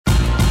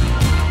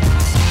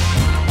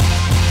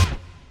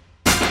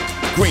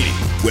Greeny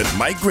with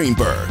Mike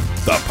Greenberg,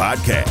 the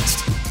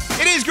podcast.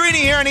 It is Greeny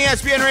here on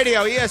ESPN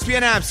Radio,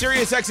 ESPN app,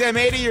 Sirius XM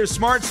 80, your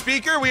smart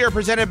speaker. We are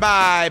presented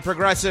by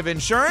Progressive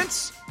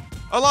Insurance,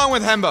 along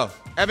with Hembo.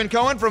 Evan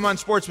Cohen from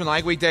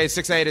Unsportsmanlike, weekdays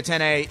 6 a to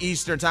 10 a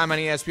Eastern time on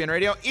ESPN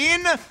Radio,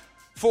 in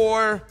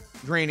for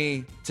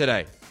Greeny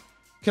today.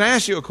 Can I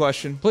ask you a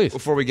question? Please.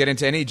 Before we get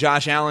into any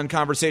Josh Allen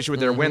conversation with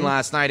their win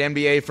last night,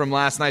 NBA from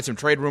last night, some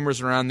trade rumors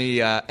around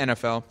the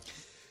NFL.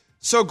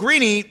 So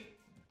Greeny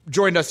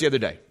joined us the other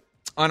day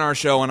on our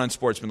show on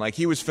Unsportsmanlike.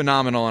 He was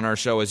phenomenal on our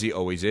show, as he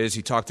always is.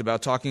 He talked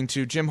about talking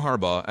to Jim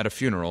Harbaugh at a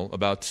funeral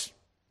about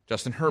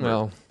Justin Herbert.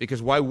 Well,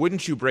 because why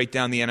wouldn't you break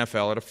down the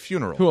NFL at a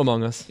funeral? who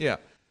among us? Yeah.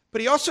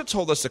 But he also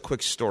told us a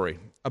quick story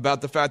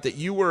about the fact that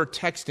you were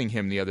texting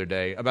him the other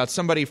day about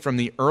somebody from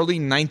the early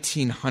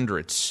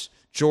 1900s,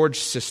 George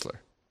Sisler.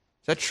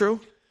 Is that true?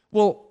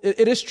 Well,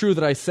 it is true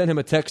that I sent him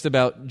a text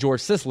about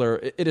George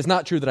Sisler. It is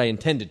not true that I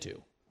intended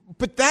to.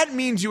 But that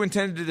means you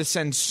intended to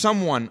send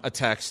someone a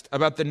text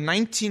about the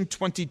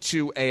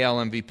 1922 AL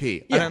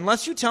MVP. Yeah. And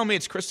unless you tell me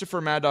it's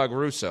Christopher Mad Dog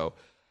Russo,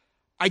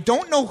 I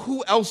don't know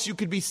who else you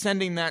could be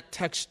sending that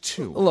text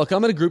to. Look,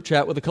 I'm in a group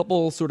chat with a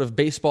couple sort of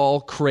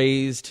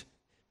baseball-crazed,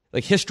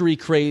 like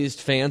history-crazed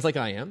fans like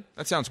I am.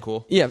 That sounds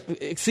cool. Yeah,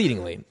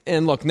 exceedingly.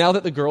 And look, now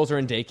that the girls are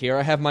in daycare,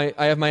 I have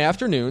my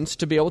afternoons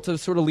to be able to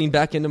sort of lean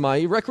back into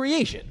my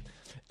recreation.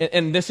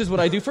 And this is what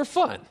I do for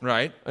fun.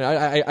 Right.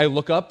 I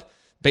look up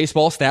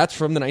baseball stats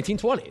from the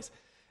 1920s.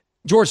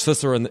 George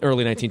Sisler in the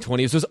early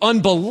 1920s was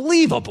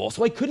unbelievable,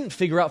 so I couldn't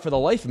figure out for the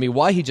life of me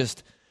why he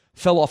just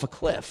fell off a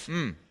cliff.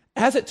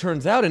 As it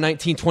turns out, in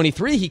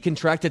 1923, he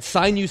contracted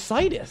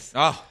sinusitis.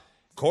 Oh,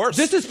 of course.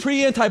 This is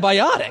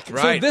pre-antibiotic.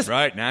 Right, so this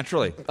right,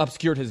 naturally.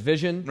 obscured his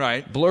vision,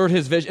 Right. blurred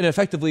his vision, and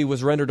effectively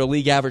was rendered a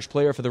league average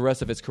player for the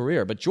rest of his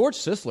career. But George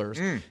Sisler's,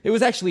 it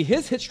was actually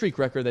his hit streak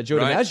record that Joe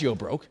Right. DiMaggio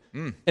broke,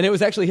 and it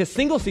was actually his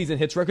single-season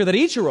hits record that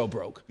Ichiro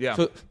broke. Yeah.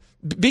 So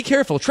be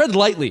careful. Tread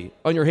lightly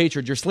on your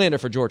hatred, your slander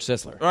for George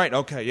Sisler. Right,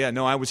 okay, yeah.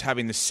 No, I was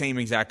having the same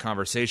exact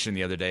conversation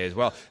the other day as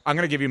well. I'm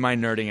going to give you my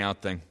nerding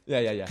out thing.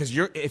 Yeah. Because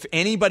if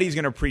anybody's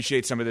going to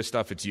appreciate some of this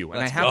stuff, it's you.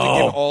 And Let's I have go.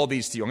 to give all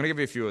these to you. I'm going to give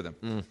you a few of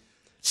them.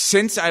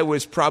 Since I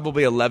was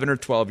probably 11 or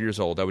 12 years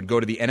old, I would go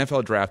to the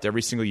NFL draft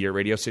every single year at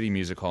Radio City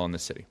Music Hall in the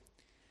city.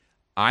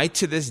 I,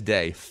 to this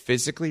day,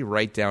 physically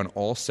write down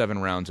all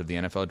 7 rounds of the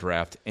NFL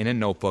draft in a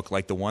notebook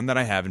like the one that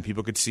I have, and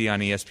people could see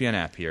on ESPN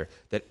app here,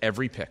 that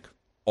every pick.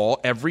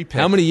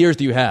 How many years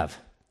do you have?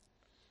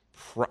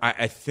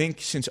 I think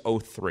since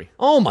 03.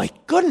 Oh, my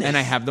goodness. And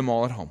I have them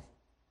all at home.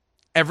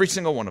 Every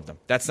single one of them.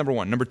 That's number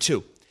one. Number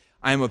two,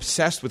 I am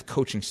obsessed with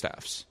coaching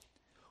staffs.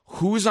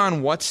 Who's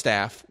on what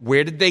staff?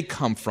 Where did they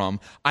come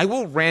from? I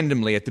will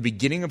randomly, at the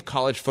beginning of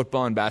college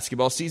football and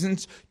basketball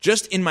seasons,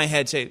 just in my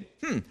head say,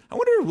 I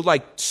wonder who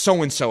like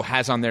so-and-so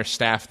has on their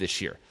staff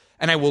this year.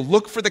 And I will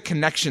look for the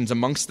connections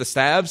amongst the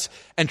staffs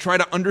and try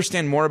to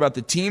understand more about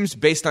the teams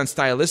based on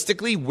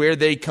stylistically where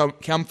they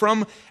come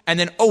from. And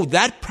then,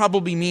 that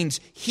probably means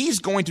he's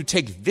going to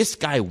take this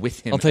guy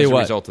with him I'll tell you as a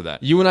what, result of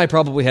that. You and I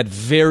probably had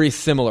very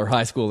similar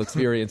high school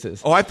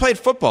experiences. I played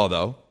football,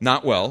 though.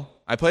 Not well.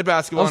 I played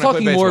basketball I was and I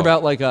played talking more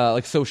baseball. about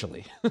like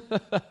socially.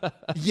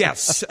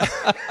 Yes.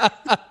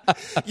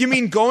 You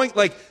mean going,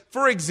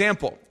 for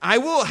example, I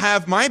will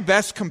have my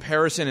best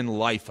comparison in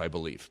life, I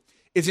believe,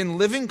 is in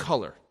Living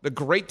Color, the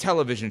great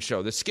television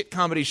show, the skit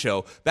comedy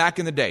show back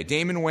in the day.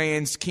 Damon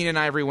Wayans, Keenan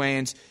Ivory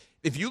Wayans.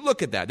 If you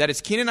look at that is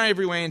Keenan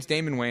Ivory Wayans,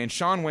 Damon Wayans,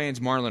 Sean Wayans,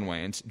 Marlon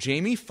Wayans.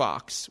 Jamie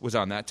Foxx was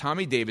on that.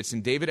 Tommy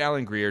Davidson, David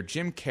Allen Greer,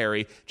 Jim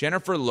Carrey,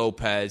 Jennifer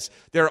Lopez.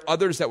 There are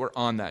others that were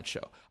on that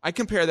show. I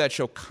compare that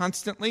show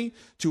constantly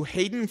to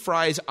Hayden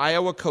Fry's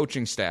Iowa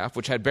coaching staff,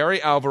 which had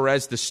Barry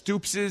Alvarez, the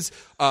Stoopses,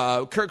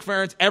 Kirk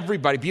Ferentz,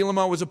 everybody.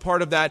 Bielema was a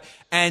part of that,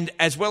 and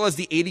as well as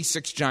the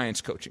 86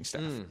 Giants coaching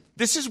staff.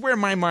 This is where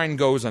my mind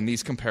goes on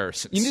these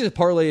comparisons. You need to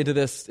parlay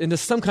into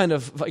some kind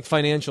of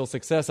financial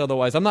success.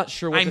 Otherwise, I'm not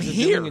sure what this is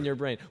doing in your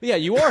brain. Well, yeah,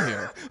 you are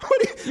here.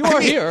 You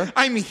are here.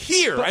 I'm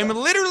here. But, I'm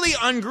literally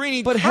on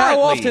Greeny. But currently.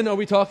 How often are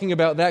we talking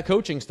about that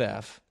coaching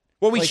staff?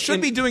 Well, we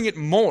should be doing it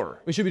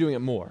more. We should be doing it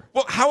more.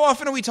 Well, how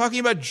often are we talking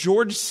about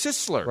George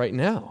Sisler? Right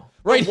now.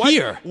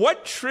 Here.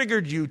 What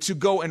triggered you to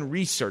go and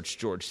research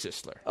George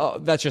Sisler? Oh,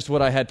 that's just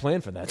what I had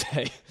planned for that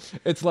day.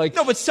 It's like...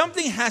 No, but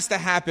something has to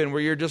happen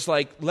where you're just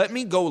like, let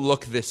me go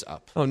look this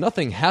up. Oh,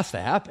 nothing has to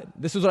happen.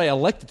 This is what I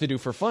elected to do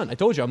for fun. I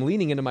told you, I'm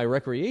leaning into my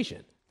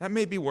recreation. That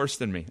may be worse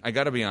than me. I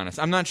got to be honest.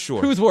 I'm not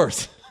sure. Who's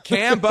worse?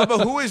 Cam,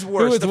 Bubba, who is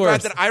worse? Who is the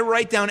worse? fact that I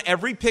write down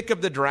every pick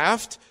of the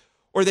draft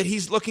or that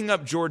he's looking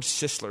up George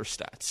Sisler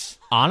stats?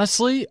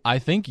 Honestly, I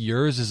think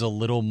yours is a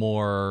little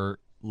more,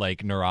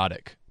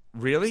 neurotic.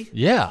 Really?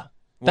 Yeah.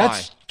 Why?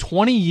 That's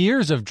 20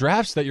 years of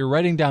drafts that you're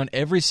writing down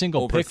every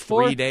single Over pick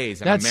for. 3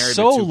 days. And I'm That's married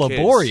so with 2 kids.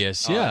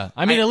 laborious, yeah.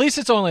 I mean, at least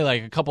it's only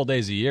a couple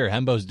days a year.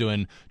 Hembo's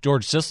doing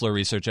George Sisler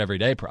research every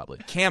day, probably.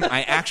 Cam,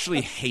 I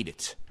actually hate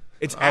it.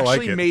 It's I like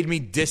actually it. made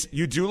me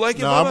You do like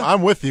it, No, Bubba?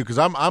 I'm with you because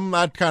I'm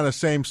that kind of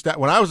same stat.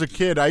 When I was a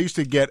kid, I used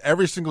to get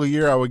every single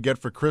year I would get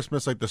for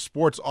Christmas like the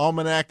sports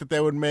almanac that they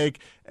would make,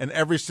 and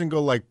every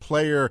single like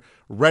player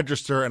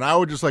register, and I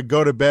would just like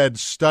go to bed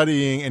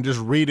studying and just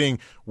reading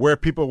where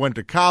people went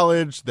to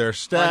college, their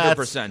stats,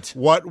 100%.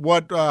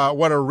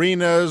 what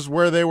arenas,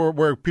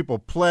 where people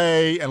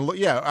play, and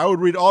I would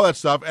read all that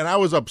stuff, and I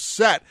was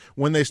upset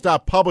when they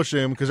stopped publishing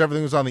them because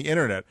everything was on the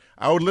internet.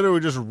 I would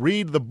literally just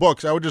read the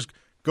books. I would just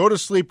go to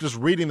sleep just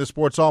reading the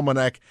sports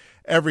almanac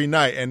every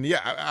night, and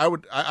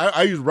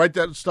I used to write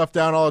that stuff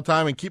down all the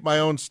time and keep my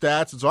own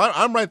stats, and so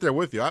I'm right there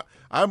with you.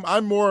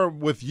 I'm more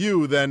with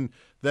you than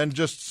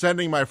just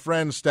sending my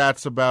friends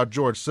stats about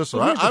George Sisler.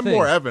 Well, I'm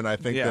more Evan, I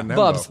think, than Hembo.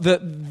 Bubs,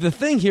 the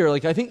thing here,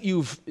 like I think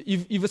you've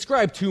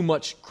ascribed too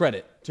much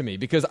credit to me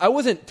because I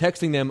wasn't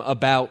texting them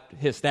about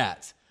his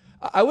stats.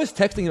 I was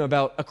texting him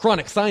about a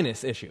chronic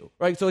sinus issue,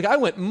 right? So like I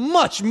went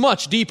much,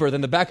 much deeper than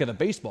the back of the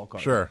baseball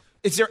card. Sure.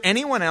 Is there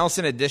anyone else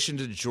in addition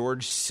to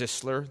George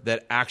Sisler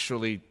that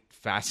actually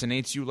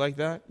fascinates you like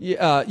that?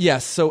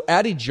 Yes. So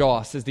Addie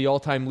Joss is the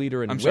all-time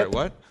leader in I'm whip. sorry,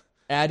 what?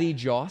 Addie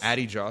Joss.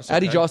 Addie Joss.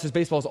 Addie okay. Joss is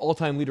baseball's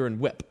all-time leader in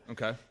whip.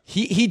 Okay.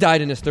 He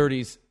died in his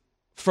 30s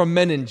from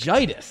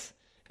meningitis.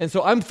 And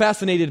so I'm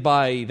fascinated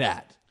by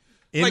that.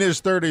 In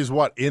his 30s,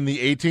 what? In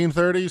the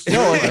 1830s?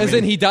 No, as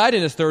in he died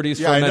in his 30s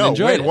yeah, from I know.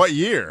 meningitis. Wait, what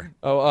year?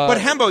 But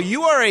Hembo,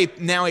 you are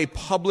now a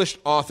published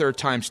author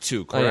times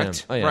 2,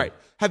 correct? I am. Right.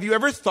 Have you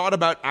ever thought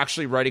about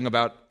actually writing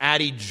about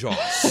Addie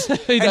Joss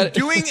That- and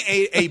doing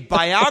a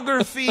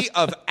biography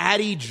of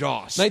Addie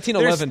Joss?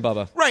 1911,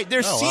 Bubba. Right.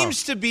 There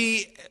seems to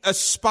be a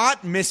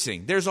spot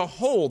missing. There's a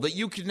hole that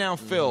you can now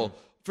fill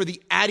for the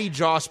Addie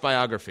Joss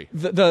biography.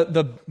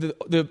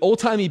 The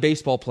old-timey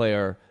baseball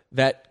player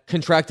that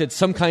contracted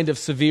some kind of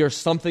severe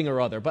something or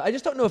other. But I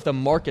just don't know if the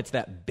market's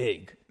that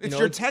big. It's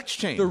your text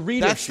chain. The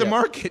readership. That's the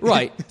market.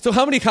 Right. So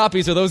how many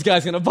copies are those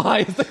guys going to buy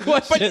is the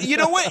question. But you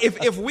know what?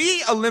 If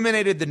we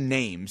eliminated the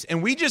names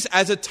and we just,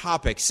 as a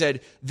topic, said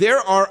there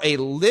are a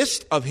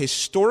list of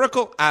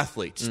historical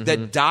athletes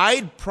that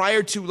died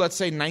prior to, let's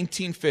say,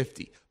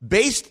 1950,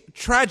 based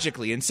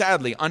tragically and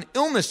sadly on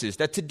illnesses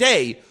that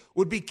today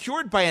would be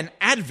cured by an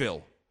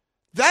Advil.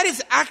 That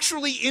is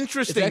actually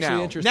interesting It's actually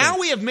now. interesting. Now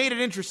we have made it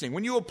interesting.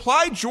 When you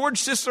apply George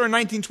Sisler in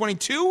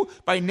 1922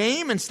 by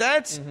name and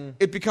stats,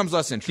 it becomes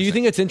less interesting. Do you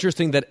think it's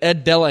interesting that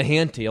Ed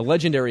Delahanty, a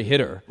legendary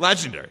hitter,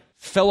 Legendary.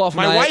 fell off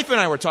My wife and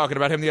I were talking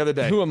about him the other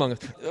day. Who among us?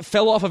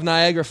 Fell off of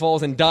Niagara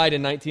Falls and died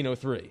in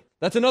 1903.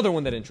 That's another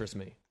one that interests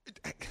me.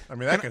 I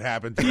mean, that could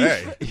happen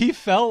today. He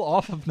fell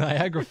off of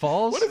Niagara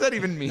Falls. What does that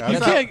even mean?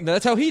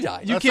 That's how he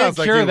died. You can't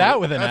cure that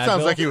with an That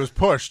sounds Advil. like he was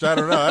pushed. I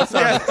don't know. That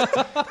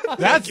sounds,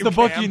 That's you, the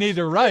book Cam. you need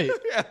to write.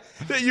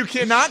 Yeah. You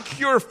cannot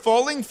cure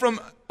falling from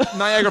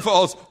Niagara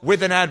Falls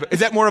with an Advil. Is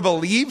that more of a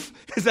leave?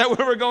 Is that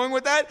where we're going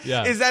with that?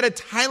 Yeah. Is that a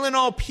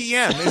Tylenol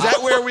PM? Is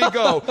that where we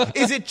go?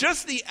 Is it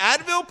just the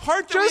Advil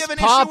part that we Just have an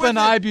pop issue with?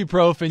 an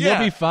ibuprofen. Yeah.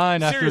 You'll be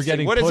fine after Seriously,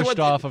 getting what is it- pushed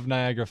off of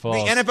Niagara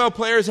Falls. The NFL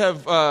players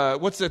have,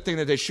 what's the thing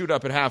that they shoot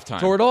up at halftime?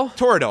 Toradol?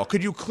 Toradol.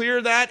 Could you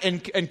clear that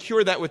and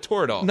cure that with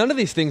Toradol? None of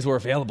these things were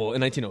available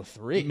in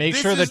 1903. Make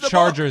This sure the is the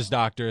Chargers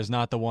doctor is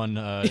not the one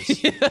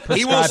He will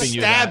prescribing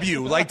you stab that.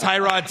 you like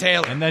Tyrod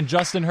Taylor. And then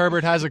Justin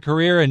Herbert has a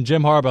career, and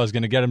Jim Harbaugh is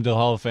going to get him to the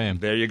Hall of Fame.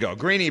 There you go.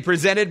 Greeny,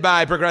 presented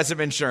by Progressive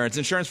Insurance.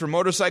 Insurance for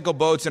motorcycle,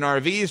 boats, and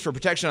RVs for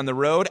protection on the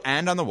road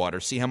and on the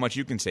water. See how much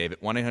you can save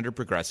at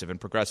 1-800-PROGRESSIVE and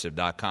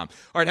Progressive.com.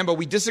 All right, Hembo,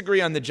 we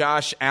disagree on the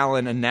Josh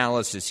Allen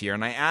analysis here,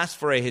 and I asked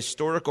for a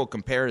historical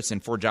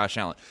comparison for Josh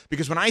Allen.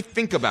 Because when I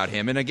think about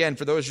him, and again,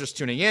 for those just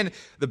tuning in,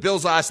 the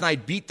Bills last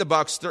night beat the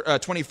Bucs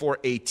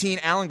 24-18.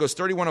 Allen goes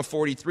 31 of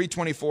 40,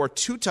 324,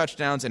 2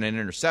 touchdowns and an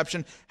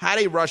interception. Had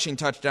a rushing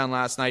touchdown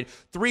last night.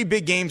 3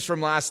 big games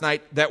from last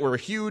night that were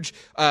huge.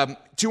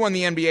 2 on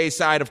the NBA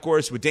side, of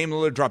course, with Dame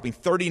Lillard dropping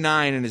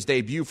 39 in his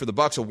debut for the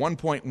Bucks, a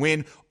 1-point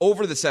win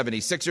over the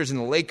 76ers, and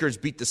the Lakers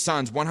beat the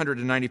Suns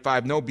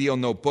 195. No Beal,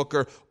 no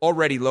Booker,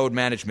 already load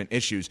management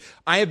issues.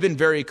 I have been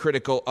very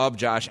critical of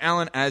Josh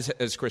Allen, as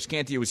Chris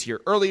Canty was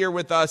here earlier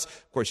with us.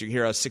 Of course, you can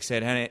hear us 6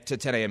 to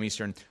 10 a.m.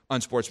 Eastern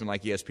on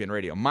Sportsmanlike ESPN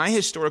Radio. My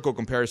historical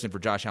comparison for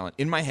Josh Allen,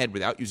 in my head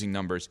without using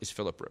numbers, is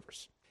Phillip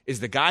Rivers.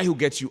 Is the guy who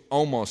gets you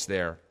almost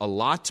there a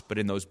lot, but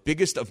in those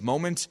biggest of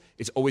moments,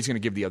 is always going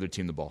to give the other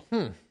team the ball.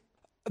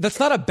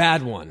 That's not a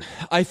bad one.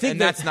 I think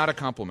And that's not a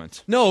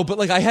compliment. No, but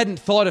like I hadn't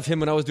thought of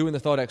him when I was doing the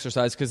thought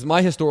exercise because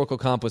my historical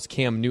comp was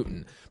Cam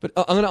Newton. But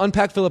I'm going to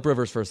unpack Phillip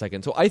Rivers for a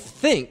second. So I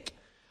think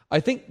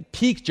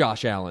peak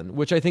Josh Allen,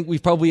 which I think we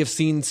probably have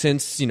seen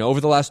since,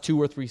 over the last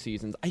 2 or 3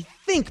 seasons. I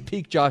think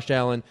peak Josh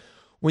Allen,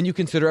 when you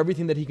consider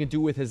everything that he can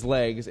do with his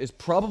legs, is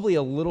probably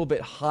a little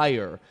bit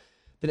higher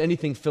than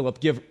anything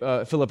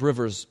Phillip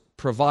Rivers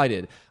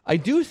provided. I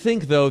do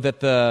think, though,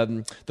 that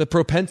the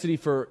propensity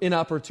for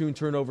inopportune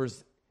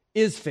turnovers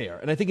is fair.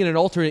 And I think in an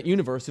alternate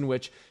universe in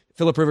which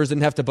Phillip Rivers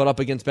didn't have to butt up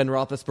against Ben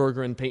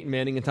Roethlisberger and Peyton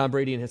Manning and Tom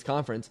Brady in his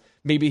conference,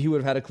 maybe he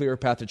would have had a clearer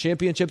path to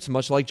championships,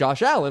 much like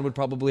Josh Allen would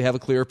probably have a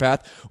clearer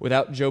path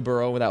without Joe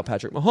Burrow, without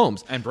Patrick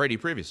Mahomes. And Brady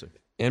previously.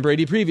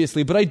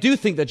 But I do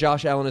think that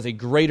Josh Allen is a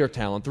greater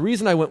talent. The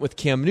reason I went with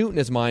Cam Newton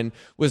as mine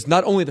was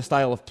not only the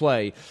style of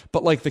play,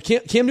 but like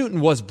Cam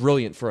Newton was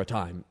brilliant for a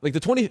time. Like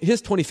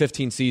his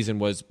 2015 season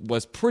was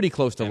pretty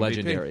close to MVP.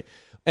 legendary.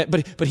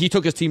 But he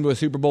took his team to a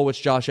Super Bowl,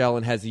 which Josh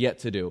Allen has yet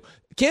to do.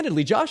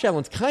 Candidly, Josh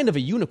Allen's kind of a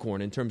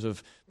unicorn in terms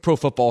of pro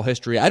football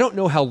history. I don't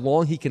know how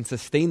long he can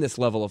sustain this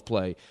level of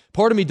play.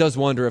 Part of me does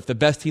wonder if the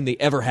best team they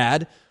ever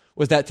had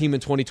was that team in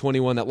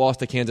 2021 that lost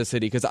to Kansas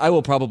City, because I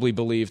will probably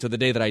believe to the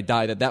day that I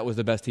die that was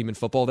the best team in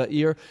football that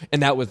year,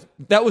 and that was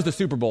the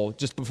Super Bowl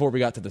just before we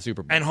got to the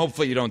Super Bowl. And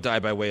hopefully you don't die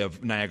by way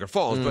of Niagara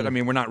Falls, but I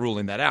mean, we're not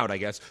ruling that out, I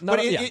guess. No,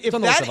 but yeah,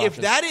 if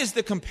that is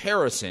the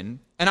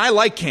comparison, and I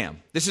like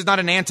Cam, this is not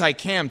an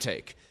anti-Cam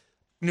take.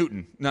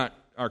 Newton, not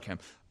our Cam.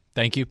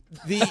 Thank you.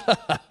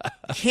 The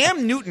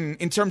Cam Newton,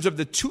 in terms of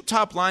the two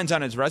top lines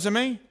on his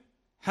resume,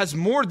 has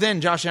more than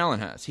Josh Allen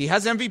has. He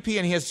has MVP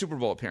and he has Super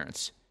Bowl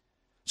appearance.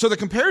 So the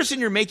comparison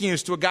you're making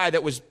is to a guy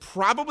that was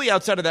probably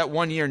outside of that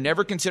 1 year,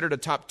 never considered a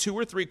top 2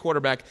 or 3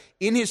 quarterback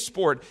in his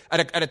sport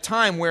at a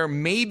time where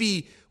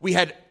maybe we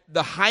had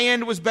the high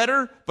end was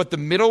better, but the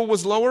middle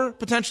was lower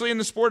potentially in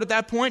the sport at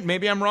that point.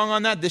 Maybe I'm wrong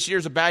on that. This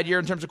year's a bad year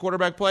in terms of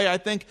quarterback play, I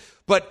think.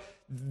 But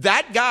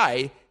that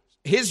guy,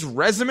 his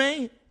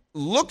resume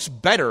looks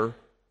better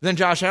than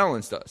Josh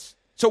Allen's does.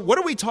 So what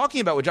are we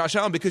talking about with Josh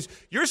Allen? Because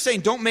you're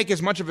saying don't make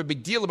as much of a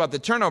big deal about the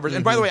turnovers.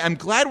 And by the way, I'm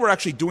glad we're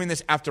actually doing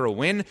this after a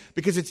win,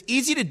 because it's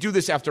easy to do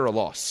this after a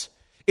loss.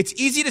 It's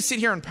easy to sit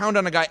here and pound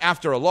on a guy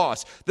after a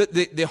loss.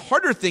 The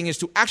harder thing is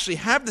to actually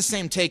have the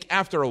same take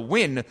after a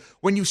win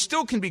when you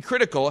still can be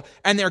critical,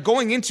 and they're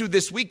going into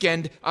this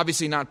weekend,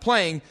 obviously not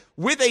playing,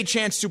 with a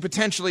chance to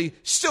potentially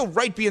still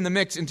be in the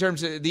mix in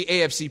terms of the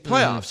AFC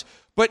playoffs.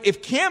 But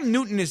if Cam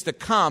Newton is the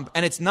comp,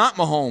 and it's not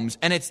Mahomes,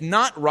 and it's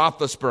not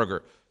Roethlisberger,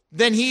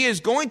 then he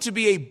is going to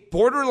be a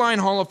borderline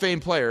Hall of Fame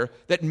player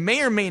that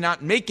may or may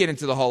not make it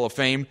into the Hall of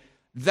Fame.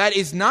 That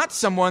is not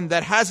someone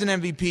that has an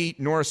MVP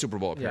nor a Super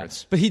Bowl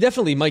appearance. Yeah. But he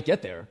definitely might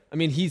get there. I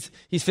mean, he's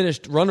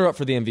finished runner-up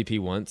for the MVP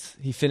once.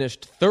 He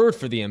finished third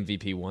for the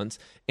MVP once.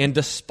 And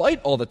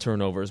despite all the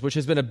turnovers, which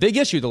has been a big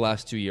issue the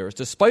last 2 years,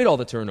 despite all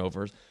the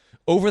turnovers,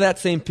 over that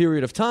same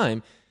period of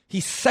time,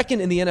 he's second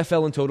in the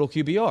NFL in total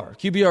QBR.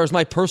 QBR is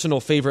my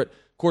personal favorite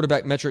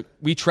quarterback metric.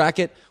 We track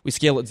it, we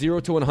scale it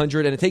 0 to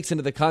 100, and it takes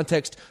into the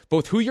context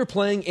both who you're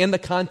playing and the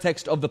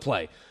context of the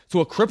play. So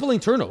a crippling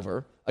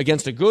turnover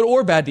against a good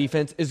or bad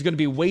defense is going to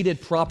be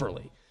weighted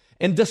properly.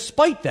 And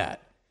despite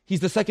that, he's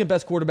the second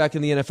best quarterback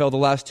in the NFL the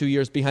last 2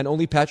 years, behind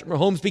only Patrick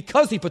Mahomes,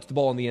 because he puts the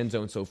ball in the end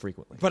zone so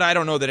frequently. But I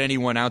don't know that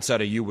anyone outside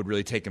of you would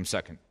really take him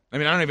second. I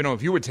mean, I don't even know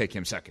if you would take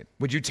him second.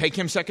 Would you take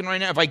him second right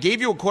now? If I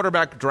gave you a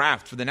quarterback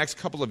draft for the next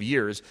couple of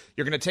years,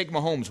 you're going to take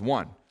Mahomes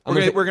 1.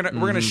 We're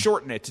going to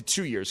shorten it to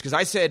 2 years, because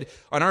I said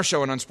on our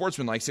show and on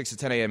Sportsmanlike 6 to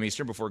 10 a.m.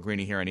 Eastern before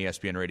Greeny here on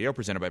ESPN Radio,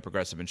 presented by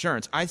Progressive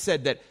Insurance, I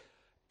said that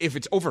if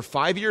it's over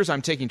 5 years,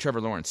 I'm taking Trevor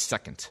Lawrence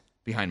second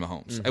behind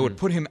Mahomes. I would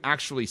put him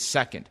actually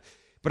second.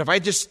 But if I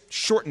just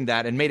shortened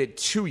that and made it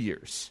 2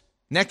 years,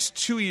 next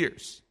 2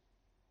 years,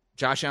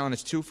 Josh Allen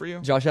is 2 for you?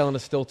 Josh Allen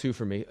is still 2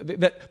 for me.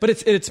 But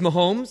it's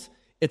Mahomes,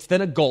 it's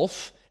then a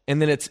gulf, and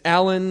then it's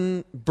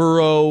Allen,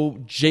 Burrow,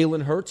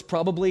 Jalen Hurts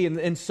probably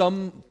in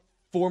some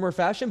form or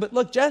fashion. But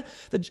look,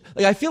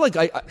 I feel like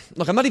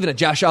I'm not even a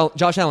Josh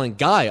Allen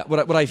guy.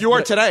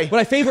 Today. What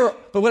I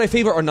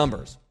favor are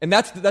numbers, and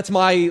that's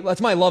my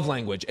love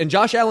language. And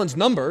Josh Allen's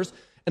numbers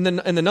and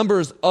the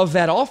numbers of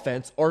that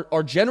offense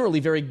are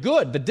generally very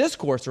good. The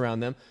discourse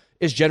around them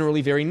is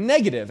generally very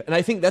negative, and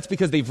I think that's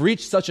because they've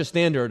reached such a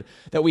standard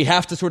that we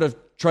have to sort of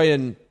try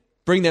and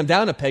bring them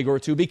down a peg or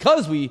two,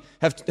 because we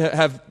have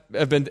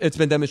been. It's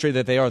been demonstrated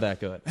that they are that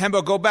good.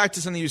 Hembo, go back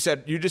to something you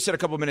said. You just said a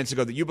couple of minutes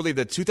ago that you believe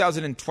the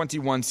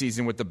 2021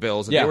 season with the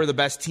Bills, and they were the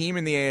best team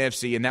in the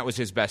AFC, and that was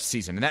his best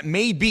season, and that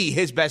may be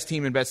his best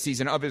team and best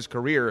season of his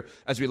career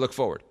as we look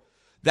forward.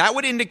 That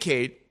would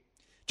indicate,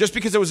 just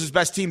because it was his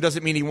best team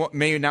doesn't mean he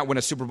may not win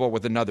a Super Bowl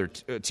with another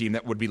team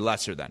that would be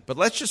lesser than. But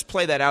let's just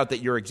play that out, that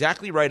you're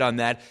exactly right on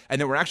that, and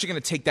that we're actually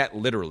going to take that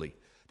literally.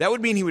 That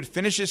would mean he would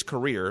finish his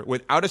career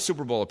without a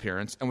Super Bowl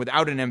appearance and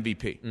without an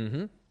MVP.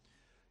 Mm-hmm.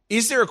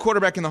 Is there a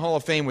quarterback in the Hall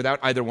of Fame without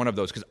either one of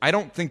those? Because I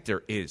don't think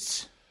there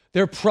is.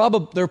 There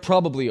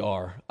probably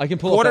are. I can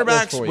pull up that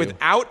list for you. Quarterbacks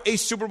without a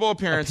Super Bowl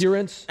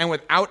appearance and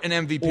without an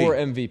MVP. Or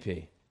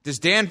MVP. Is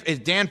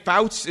Dan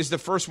Fouts is the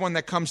first one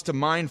that comes to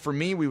mind for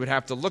me. We would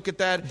have to look at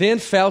that. Dan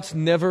Fouts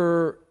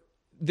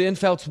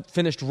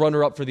finished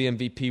runner-up for the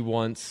MVP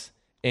once.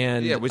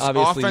 And it was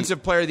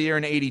Offensive Player of the Year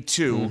in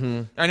 82.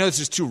 Mm-hmm. I know this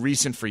is too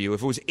recent for you.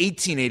 If it was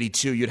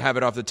 1882, you'd have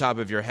it off the top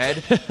of your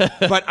head.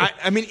 But,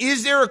 I mean,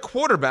 is there a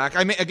quarterback?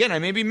 I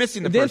may be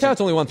missing the person. Dan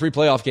Fouts only won 3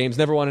 playoff games,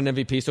 never won an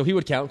MVP, so he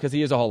would count because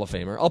he is a Hall of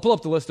Famer. I'll pull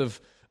up the list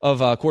of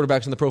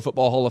quarterbacks in the Pro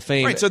Football Hall of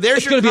Fame. Right, so there's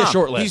it's going to be a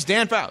short list. He's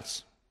Dan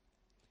Fouts.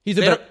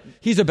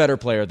 He's a better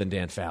player than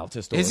Dan Fouts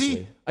historically. Is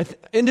he?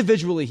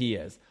 Individually, he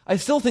is. I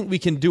still think we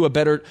can do a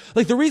better.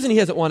 Like, the reason he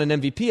hasn't won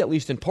an MVP, at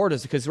least in part,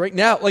 is because right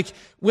now, like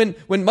when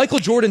Michael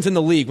Jordan's in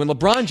the league, when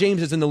LeBron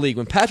James is in the league,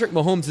 when Patrick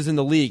Mahomes is in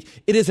the league,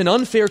 it is an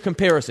unfair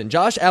comparison.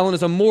 Josh Allen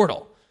is a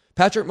mortal.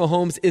 Patrick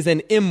Mahomes is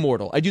an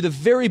immortal. I do the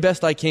very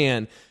best I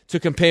can to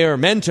compare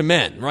men to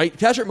men, right?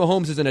 Patrick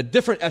Mahomes is in a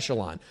different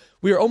echelon.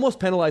 We are almost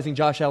penalizing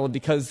Josh Allen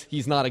because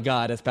he's not a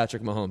god as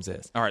Patrick Mahomes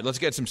is. All right, let's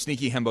get some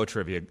sneaky Hembo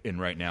trivia in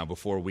right now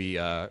before we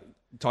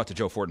talk to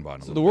Joe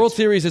Fortenbaugh. So the World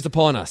Series is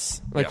upon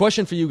us. My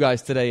question for you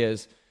guys today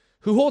is,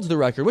 who holds the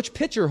record? Which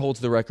pitcher holds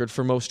the record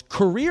for most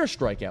career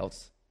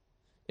strikeouts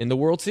in the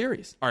World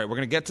Series? All right, we're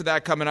going to get to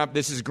that coming up.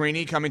 This is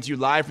Greeny coming to you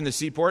live from the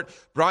Seaport,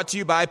 brought to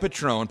you by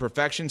Patron.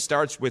 Perfection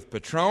starts with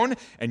Patron,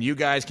 and you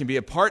guys can be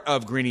a part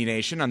of Greeny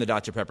Nation on the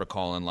Dr. Pepper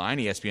call-in line.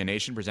 ESPN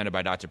Nation presented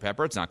by Dr.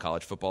 Pepper. It's not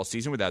college football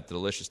season without the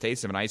delicious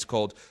taste of an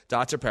ice-cold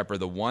Dr. Pepper,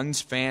 the ones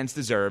fans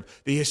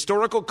deserve. The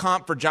historical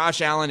comp for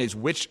Josh Allen is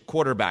which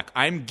quarterback?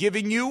 I'm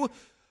giving you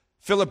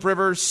Phillip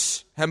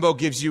Rivers. Hembo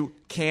gives you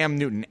Cam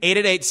Newton.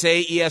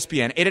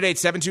 888-SAY-ESPN.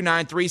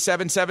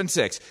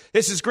 888-729-3776.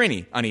 This is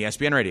Greeny on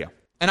ESPN Radio.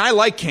 And I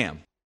like Cam.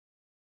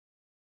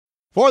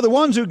 For the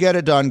ones who get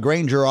it done,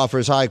 Grainger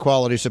offers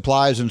high-quality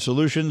supplies and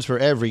solutions for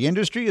every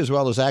industry, as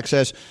well as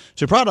access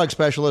to product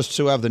specialists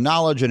who have the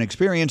knowledge and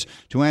experience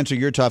to answer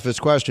your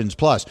toughest questions.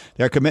 Plus,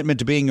 their commitment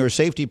to being your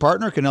safety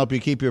partner can help you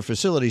keep your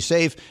facility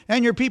safe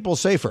and your people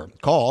safer.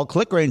 Call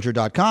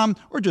clickgrainger.com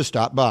or just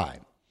stop by.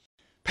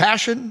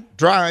 Passion,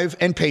 drive,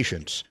 and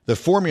patience. The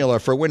formula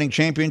for winning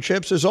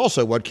championships is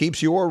also what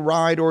keeps your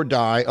ride or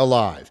die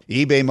alive.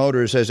 eBay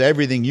Motors has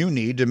everything you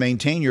need to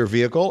maintain your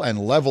vehicle and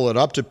level it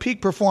up to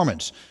peak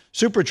performance.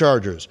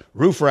 Superchargers,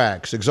 roof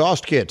racks,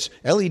 exhaust kits,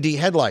 LED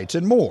headlights,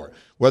 and more.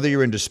 Whether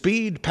you're into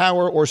speed,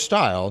 power, or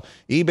style,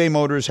 eBay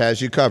Motors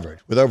has you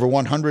covered. With over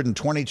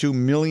 122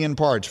 million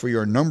parts for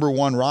your number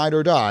one ride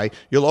or die,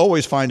 you'll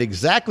always find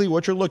exactly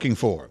what you're looking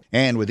for.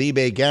 And with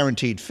eBay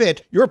Guaranteed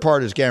Fit, your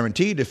part is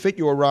guaranteed to fit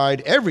your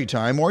ride every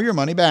time or your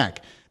money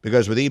back.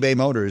 Because with eBay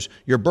Motors,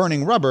 you're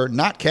burning rubber,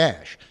 not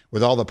cash.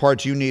 With all the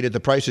parts you need at the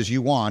prices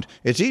you want,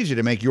 it's easy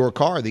to make your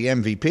car the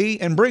MVP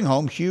and bring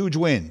home huge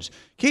wins.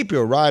 Keep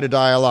your ride or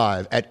die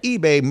alive at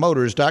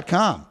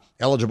ebaymotors.com.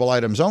 Eligible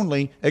items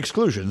only.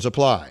 Exclusions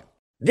apply.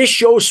 This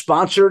show is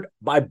sponsored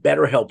by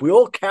BetterHelp. We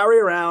all carry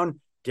around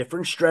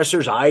different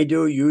stressors. I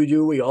do, you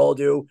do, we all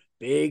do,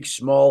 big,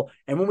 small.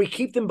 And when we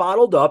keep them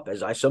bottled up,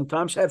 as I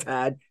sometimes have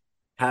had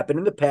happen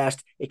in the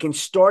past, it can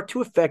start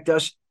to affect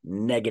us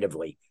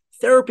negatively.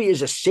 Therapy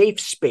is a safe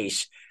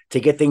space to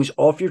get things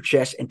off your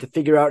chest and to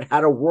figure out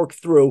how to work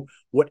through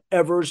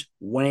whatever's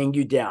weighing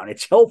you down.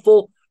 It's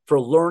helpful for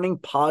learning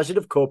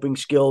positive coping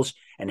skills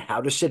and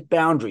how to set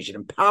boundaries. It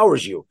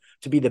empowers you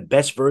to be the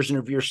best version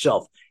of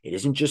yourself. It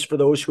isn't just for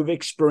those who've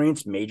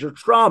experienced major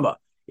trauma.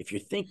 If you're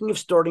thinking of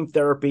starting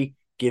therapy,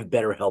 give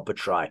BetterHelp a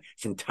try.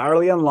 It's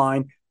entirely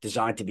online,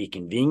 designed to be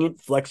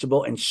convenient,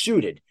 flexible, and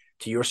suited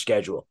to your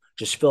schedule.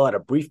 Just fill out a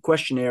brief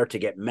questionnaire to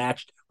get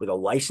matched with a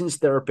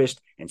licensed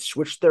therapist and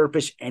switch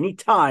therapists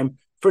anytime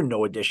for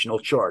no additional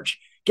charge.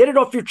 Get it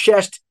off your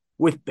chest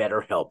with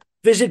BetterHelp.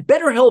 Visit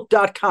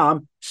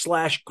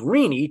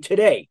BetterHelp.com/Greeny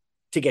today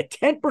to get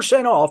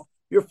 10% off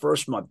your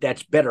first month.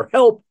 That's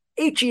BetterHelp,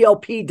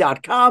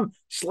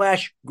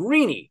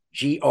 HELP.com/Greeny,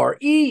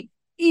 GREENY.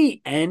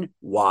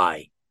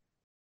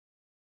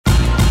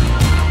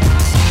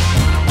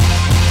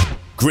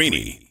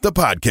 Greeny, the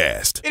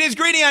podcast. It is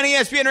Greeny on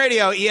ESPN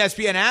Radio,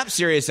 ESPN app,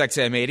 Sirius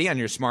XM 80 on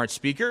your smart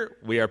speaker.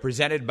 We are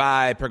presented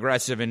by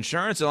Progressive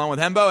Insurance, along with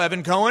Hembo,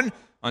 Evan Cohen,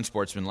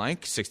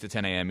 Unsportsmanlike, 6 to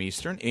 10 a.m.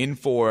 Eastern, in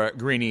for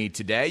Greeny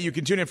today. You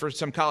can tune in for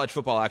some college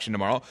football action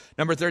tomorrow.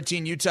 Number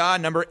 13, Utah.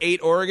 Number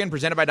 8, Oregon,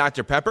 presented by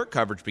Dr. Pepper.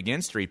 Coverage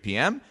begins 3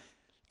 p.m.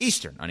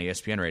 Eastern on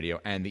ESPN Radio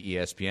and the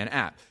ESPN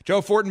app.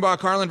 Joe Fortenbaugh,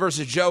 Carlin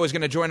versus Joe, is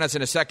going to join us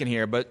in a second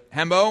here. But,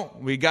 Hembo,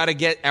 we got to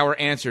get our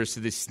answers to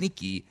this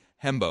sneaky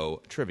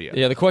Hembo trivia.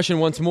 Yeah, the question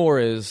once more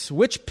is,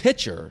 which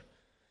pitcher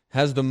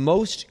has the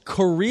most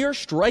career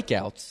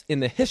strikeouts in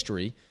the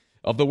history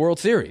of the World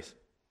Series?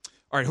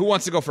 All right, who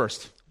wants to go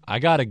first? I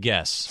got a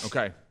guess.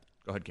 Okay.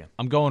 Go ahead, Cam.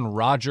 I'm going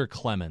Roger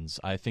Clemens.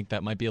 I think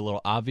that might be a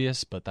little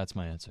obvious, but that's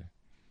my answer.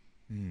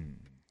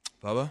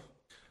 Bubba?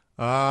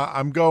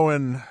 I'm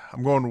going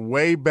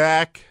way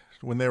back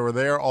when they were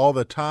there all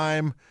the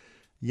time.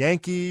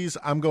 Yankees,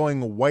 I'm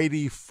going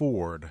Whitey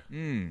Ford.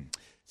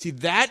 See,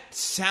 that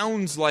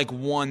sounds like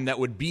one that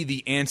would be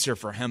the answer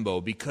for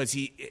Hembo because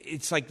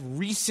it's like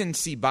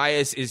recency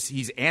bias is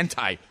he's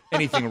anti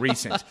anything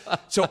recent.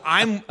 So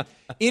I'm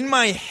in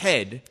my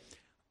head,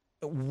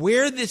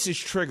 where this is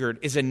triggered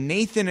is a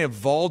Nathan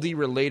Eovaldi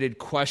related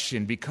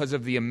question because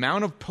of the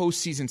amount of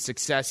postseason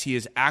success he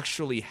has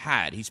actually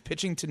had. He's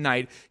pitching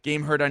tonight,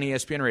 game heard on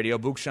ESPN Radio,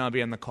 Book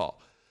Shambi on the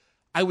call.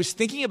 I was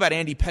thinking about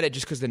Andy Pettitte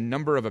just because the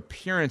number of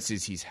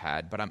appearances he's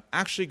had, but I'm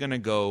actually going to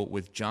go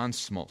with John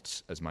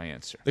Smoltz as my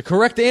answer. The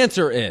correct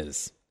answer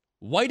is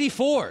Whitey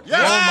Ford. Yeah!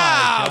 Oh,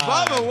 my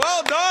God. Bubba,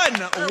 well done.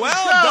 There we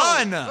well go.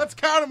 done. Let's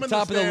count them in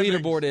Top the of the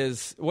standings. leaderboard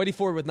is Whitey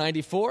Ford with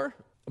 94.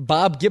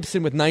 Bob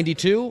Gibson with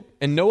 92,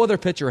 and no other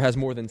pitcher has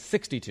more than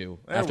 62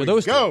 after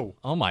those two.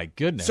 Oh, my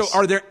goodness. So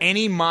are there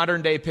any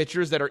modern-day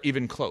pitchers that are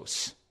even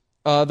close?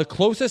 The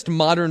closest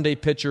modern-day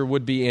pitcher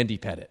would be Andy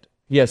Pettitte.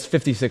 He has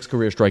 56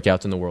 career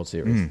strikeouts in the World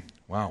Series.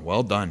 Wow,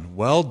 well done.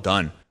 Well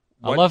done.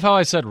 I love how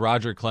I said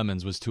Roger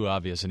Clemens was too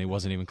obvious, and he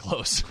wasn't even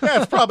close.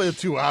 That's probably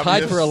too obvious.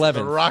 Tied for 11th.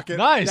 The Rocket.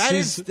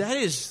 Nice. That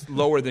is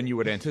lower than you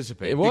would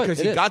anticipate because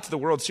it he is. got to the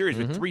World Series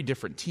with three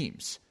different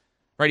teams.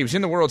 Right, he was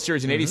in the World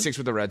Series in '86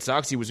 with the Red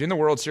Sox. He was in the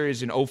World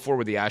Series in '04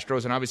 with the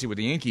Astros, and obviously with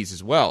the Yankees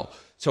as well.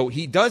 So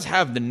he does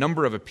have the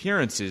number of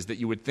appearances that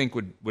you would think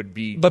would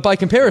be. But by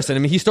comparison, I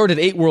mean, he started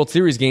 8 World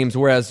Series games,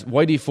 whereas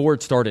Whitey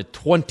Ford started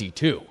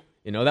 22.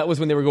 That was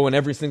when they were going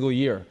every single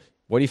year.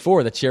 Whitey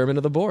Ford, the chairman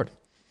of the board.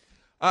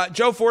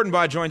 Joe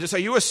Fortenbaugh joins us. Are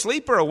you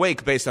asleep or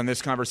awake based on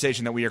this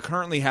conversation that we are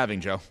currently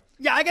having, Joe?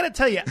 Yeah, I got to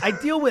tell you, I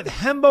deal with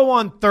Hembo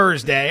on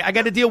Thursday. I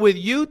got to deal with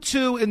you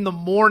two in the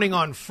morning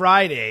on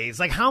Fridays.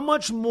 Like, how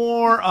much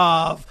more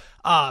of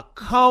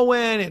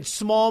Cohen and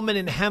Smallman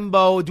and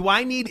Hembo do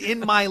I need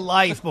in my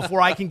life before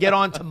I can get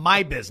on to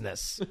my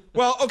business?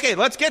 Well, okay,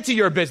 let's get to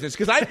your business,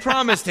 because I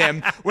promised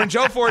him when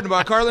Joe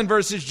Fortenbaugh, Carlin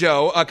versus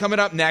Joe, coming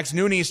up next,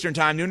 noon Eastern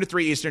Time, noon to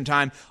 3 Eastern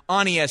Time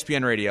on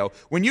ESPN Radio.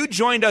 When you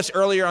joined us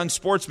earlier on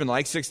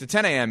Sportsmanlike, 6 to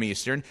 10 a.m.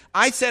 Eastern,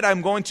 I said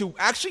I'm going to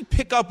actually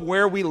pick up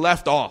where we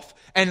left off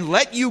and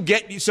let you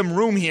get some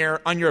room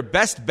here on your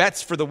best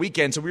bets for the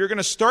weekend. So we were going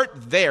to start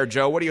there.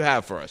 Joe, what do you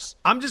have for us?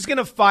 I'm just going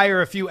to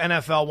fire a few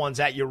NFL ones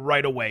at you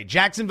right away.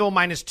 Jacksonville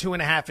minus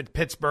 2.5 at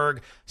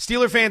Pittsburgh.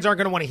 Steeler fans aren't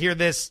going to want to hear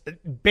this.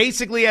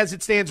 Basically, as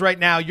it stands right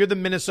now, you're the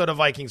Minnesota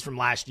Vikings from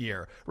last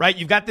year, right?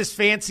 You've got this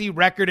fancy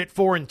record at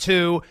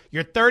 4-2.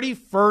 You're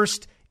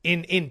 31st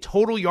in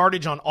total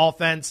yardage on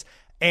offense.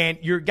 And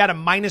you've got a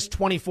minus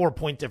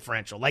 24-point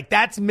differential. Like,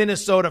 that's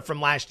Minnesota from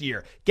last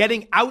year.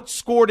 Getting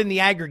outscored in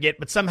the aggregate,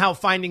 but somehow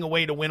finding a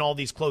way to win all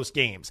these close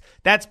games.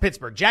 That's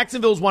Pittsburgh.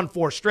 Jacksonville's won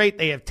 4 straight.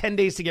 They have 10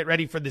 days to get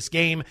ready for this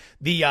game.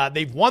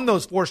 They've won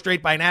those 4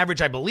 straight by an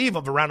average, I believe,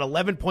 of around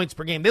 11 points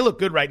per game. They look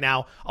good right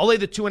now. I'll lay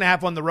the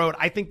 2.5 on the road.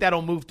 I think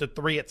that'll move to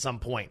 3 at some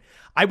point.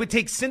 I would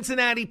take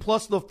Cincinnati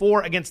plus the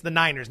 4 against the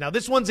Niners. Now,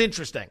 this one's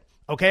interesting.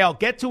 Okay, I'll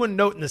get to a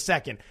note in a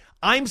second.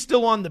 I'm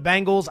still on the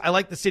Bengals. I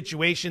like the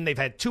situation. They've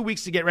had 2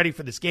 weeks to get ready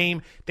for this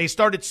game. They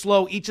started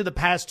slow each of the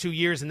past 2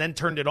 years and then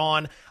turned it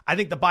on. I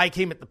think the bye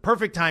came at the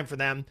perfect time for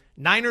them.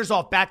 Niners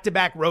off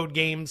back-to-back road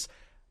games.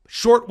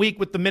 Short week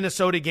with the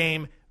Minnesota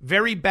game.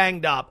 Very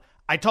banged up.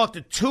 I talked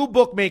to 2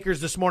 bookmakers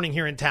this morning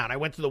here in town. I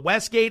went to the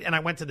Westgate and I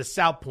went to the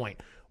South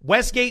Point.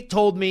 Westgate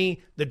told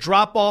me the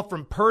drop-off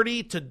from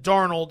Purdy to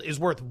Darnold is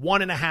worth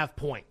 1.5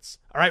 points.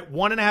 All right,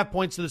 1.5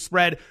 points to the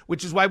spread,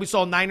 which is why we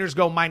saw Niners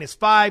go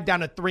 -5 down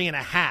to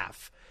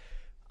 3.5.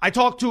 I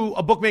talked to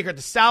a bookmaker at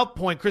the South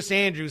Point, Chris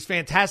Andrews,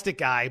 fantastic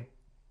guy.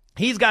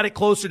 He's got it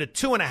closer to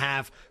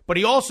 2.5, but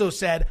he also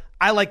said,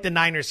 I like the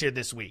Niners here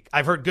this week.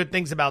 I've heard good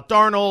things about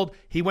Darnold.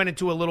 He went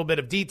into a little bit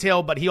of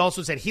detail, but he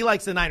also said he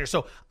likes the Niners.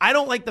 So I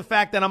don't like the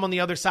fact that I'm on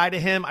the other side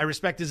of him. I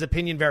respect his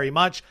opinion very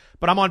much,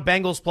 but I'm on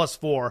Bengals plus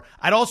 4.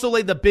 I'd also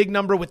lay the big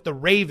number with the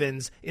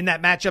Ravens in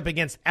that matchup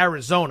against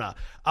Arizona.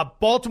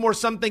 Baltimore,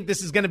 some think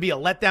this is going to be a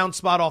letdown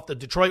spot off the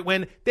Detroit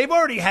win. They've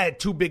already had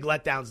 2 big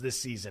letdowns this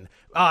season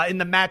in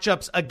the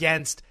matchups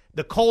against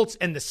the Colts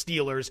and the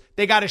Steelers.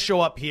 They got to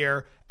show up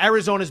here.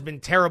 Arizona's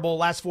been terrible.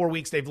 Last 4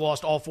 weeks, they've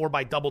lost all 4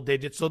 by double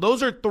digits. So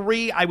those are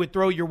 3 I would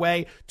throw your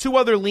way. 2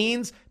 other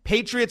leans.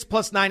 Patriots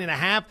plus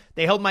 9.5.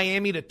 They held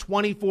Miami to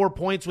 24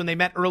 points when they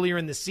met earlier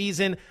in the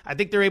season. I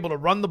think they're able to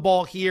run the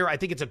ball here. I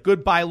think it's a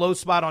good buy low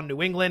spot on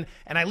New England.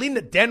 And I lean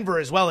to Denver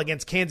as well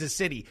against Kansas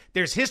City.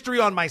 There's history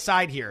on my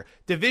side here.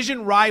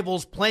 Division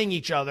rivals playing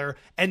each other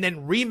and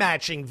then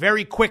rematching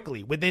very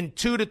quickly within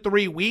 2 to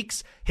 3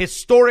 weeks.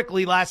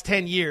 Historically, last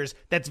 10 years,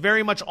 that's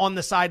very much on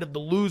the side of the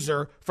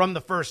loser from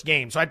the first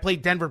game. So I'd play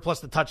Denver plus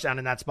the touchdown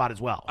in that spot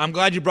as well. I'm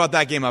glad you brought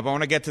that game up. I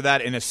want to get to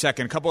that in a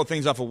second. A couple of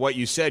things off of what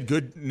you said.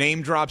 Good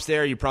name drops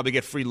there. You probably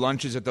get free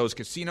lunches at those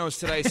casinos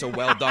today, so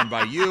well done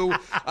by you.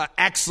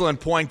 Excellent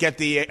point. Get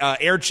the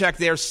air check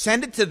there.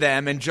 Send it to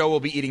them, and Joe will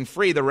be eating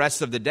free the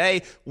rest of the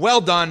day. Well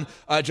done,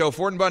 Joe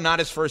Fortenbaugh. Not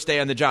his first day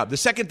on the job. The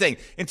second thing,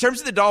 in terms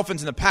of the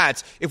Dolphins and the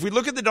Pats, if we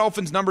look at the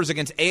Dolphins' numbers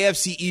against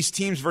AFC East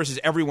teams versus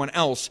everyone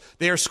else,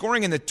 they are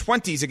scoring in the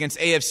 20s against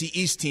AFC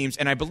East teams,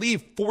 and I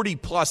believe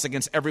 40-plus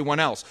against everyone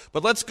else.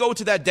 But let's go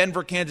to that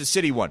Denver-Kansas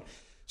City one.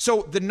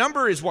 So the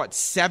number is what,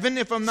 7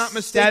 if I'm not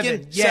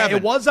mistaken? 7. Yeah, 7.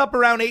 It was up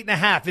around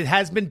 8.5. It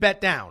has been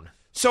bet down.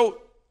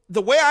 So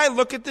the way I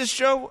look at this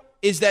show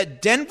is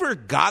that Denver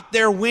got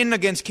their win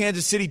against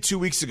Kansas City 2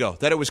 weeks ago,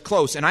 that it was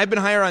close. And I've been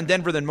higher on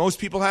Denver than most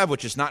people have,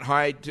 which is not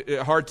hard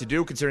to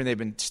do considering they've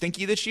been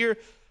stinky this year.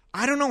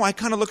 I don't know. I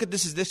kind of look at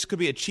this as this could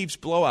be a Chiefs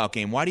blowout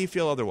game. Why do you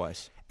feel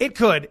otherwise? It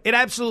could. It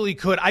absolutely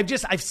could.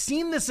 I've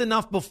seen this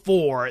enough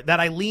before that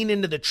I lean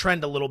into the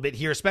trend a little bit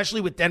here, especially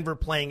with Denver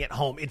playing at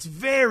home. It's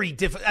very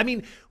difficult. I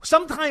mean,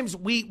 sometimes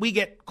we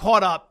get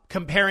caught up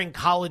comparing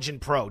college and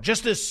pro,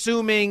 just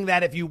assuming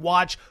that if you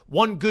watch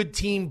one good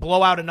team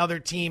blow out another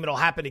team, it'll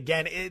happen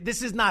again.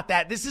 This is not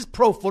that. This is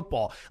pro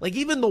football. Like,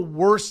 even the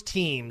worst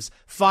teams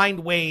find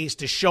ways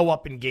to show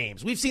up in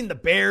games. We've seen the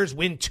Bears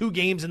win 2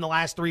 games in the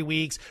last 3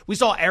 weeks. We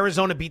saw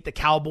Arizona beat the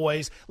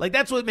Cowboys. Like,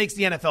 that's what makes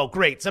the NFL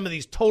great. Some of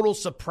these total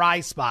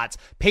surprise spots.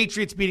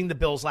 Patriots beating the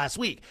Bills last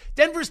week.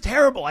 Denver's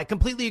terrible. I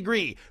completely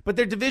agree. But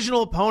they're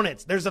divisional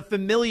opponents. There's a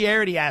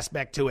familiarity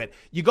aspect to it.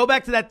 You go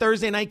back to that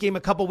Thursday night game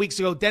a couple weeks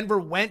ago. Denver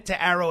went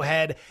to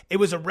Arrowhead. It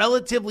was a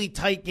relatively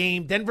tight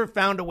game. Denver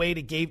found a way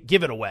to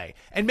give it away.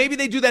 And maybe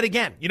they do that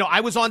again. You know,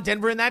 I was on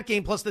Denver in that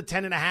game plus the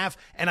 10.5,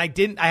 and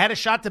I had a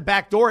shot to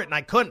backdoor it and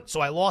I couldn't.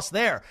 So I lost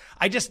there.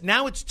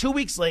 Now it's 2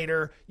 weeks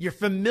later. You're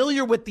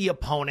familiar with the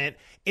opponent.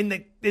 In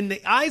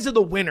the eyes of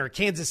the winner,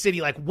 Kansas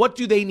City, like, what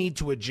do they need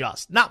to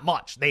adjust? Not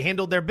much. They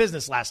handled their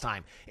business last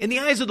time. In the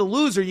eyes of the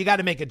loser, you got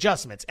to make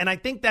adjustments. And I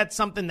think that's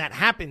something that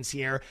happens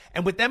here.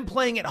 And with them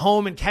playing at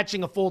home and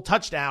catching a full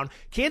touchdown,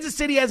 Kansas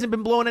City hasn't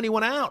been blowing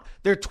anyone out.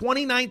 They're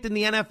 29th in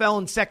the NFL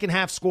in second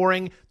half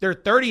scoring. They're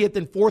 30th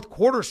in fourth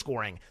quarter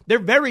scoring. They're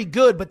very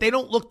good, but they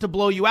don't look to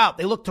blow you out.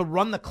 They look to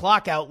run the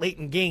clock out late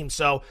in games.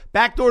 So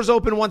back doors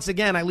open once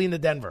again. I lean to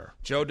Denver.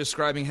 Joe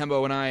describing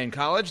Hembo and I in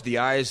college, the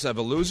eyes of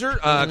a loser.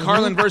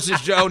 Carlin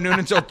versus Joe, noon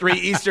until 3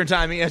 Eastern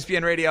Time,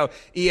 ESPN Radio,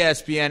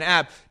 ESPN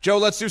app. Joe,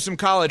 let's do some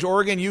college.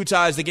 Oregon,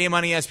 Utah is the game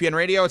on ESPN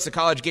Radio. It's the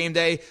College Game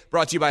Day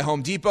brought to you by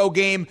Home Depot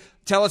game.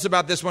 Tell us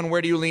about this one.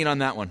 Where do you lean on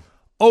that one?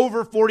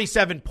 Over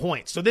 47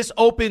 points. So this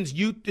opens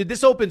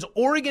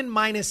Oregon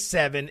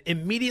 -7.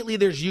 Immediately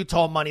there's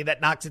Utah money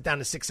that knocks it down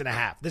to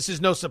 6.5. This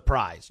is no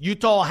surprise.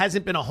 Utah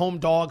hasn't been a home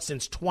dog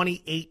since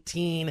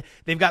 2018.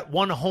 They've got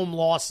one home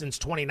loss since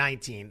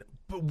 2019.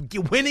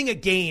 Winning a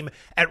game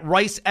at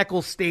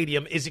Rice-Eccles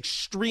Stadium is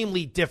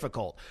extremely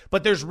difficult.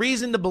 But there's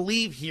reason to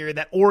believe here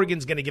that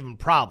Oregon's going to give them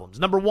problems.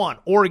 Number one,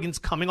 Oregon's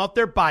coming off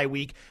their bye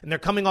week, and they're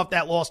coming off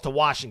that loss to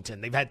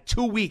Washington. They've had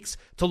 2 weeks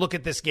to look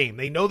at this game.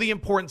 They know the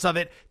importance of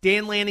it.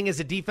 Dan Lanning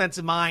is a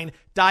defensive mind,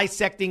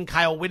 dissecting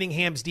Kyle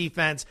Whittingham's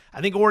defense.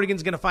 I think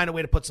Oregon's going to find a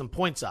way to put some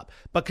points up.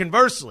 But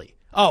conversely,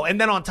 and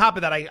then on top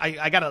of that,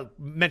 I got to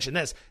mention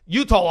this.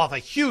 Utah off a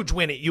huge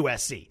win at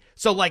USC.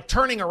 So, like,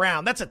 turning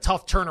around, that's a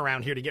tough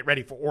turnaround here to get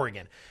ready for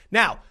Oregon.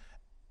 Now,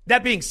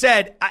 that being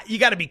said, you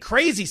got to be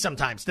crazy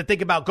sometimes to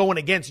think about going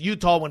against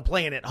Utah when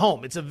playing at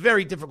home. It's a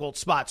very difficult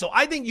spot. So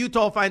I think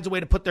Utah finds a way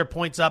to put their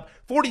points up.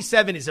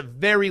 47 is a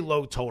very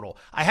low total.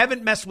 I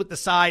haven't messed with the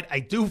side. I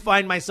do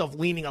find myself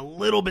leaning a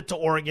little bit to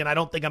Oregon. I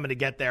don't think I'm going to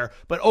get there,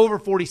 but over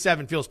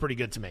 47 feels pretty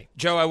good to me.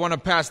 Joe, I want to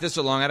pass this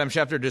along. Adam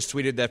Schefter just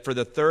tweeted that for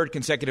the third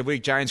consecutive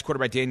week, Giants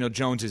quarterback Daniel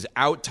Jones is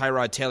out.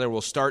 Tyrod Taylor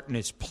will start in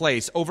his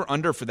place.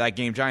 Over-under for that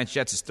game,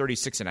 Giants-Jets is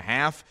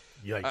 36.5.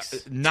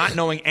 Yikes. Not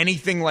knowing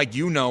anything like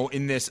you know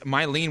in this,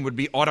 my lean would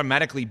be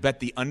automatically bet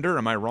the under.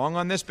 Am I wrong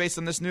on this based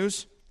on this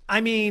news? I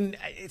mean,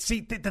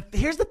 see,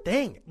 here's the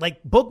thing.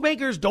 Like,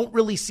 bookmakers don't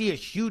really see a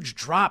huge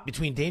drop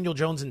between Daniel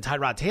Jones and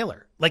Tyrod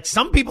Taylor. Like,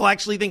 some people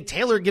actually think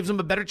Taylor gives him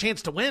a better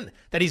chance to win,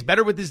 that he's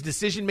better with his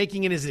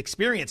decision-making and his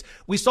experience.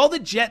 We saw the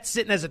Jets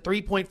sitting as a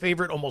 3-point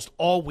favorite almost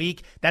all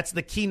week. That's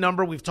the key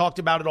number. We've talked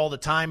about it all the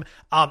time.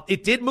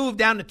 It did move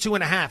down to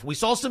 2.5. We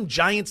saw some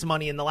Giants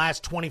money in the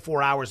last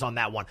 24 hours on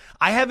that one.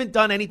 I haven't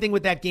done anything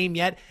with that game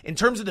yet. In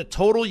terms of the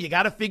total, you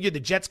got to figure the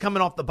Jets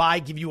coming off the bye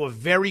give you a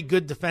very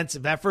good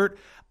defensive effort.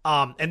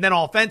 And then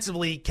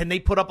offensively, can they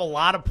put up a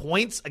lot of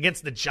points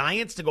against the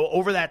Giants to go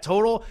over that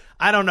total?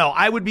 I don't know.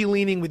 I would be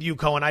leaning with you,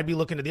 Cohen. I'd be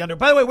looking to the under.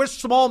 By the way, where's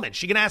Smallman?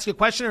 She going to ask you a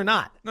question or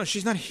not? No,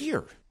 she's not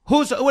here.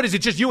 What is it,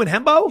 just you and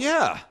Hembo?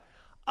 Yeah.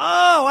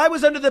 Oh, I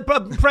was under the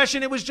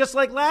impression it was just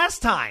like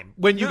last time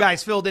when you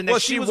guys filled in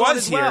that she was on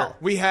as here. well.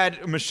 We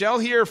had Michelle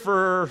here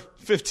for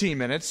 15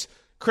 minutes,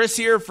 Chris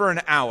here for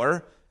an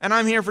hour, and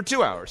I'm here for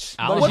 2 hours.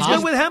 But what's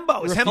good with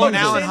Hembo? Is Hembo and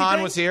Alan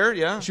Hahn was here,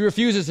 yeah. She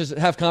refuses to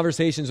have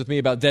conversations with me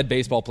about dead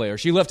baseball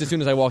players. She left as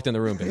soon as I walked in the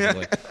room,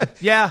 basically.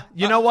 Yeah,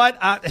 you know what?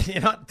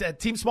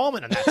 Team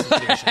Smallman in that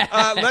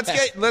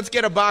situation. Let's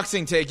get a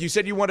boxing take. You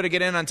said you wanted to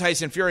get in on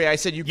Tyson Fury. I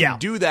said you can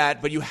do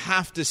that, but you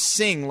have to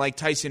sing like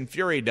Tyson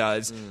Fury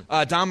does.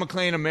 Don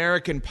McClain,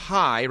 American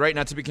Pie, right?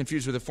 Not to be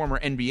confused with the former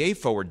NBA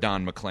forward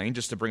Don McClain,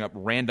 just to bring up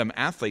random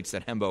athletes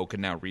that Hembo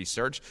can now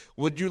research.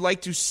 Would you like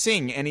to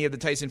sing any of the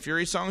Tyson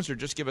Fury songs or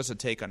just give us a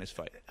take on his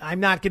fight? I'm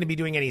not going to be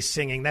doing any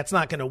singing. That's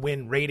not going to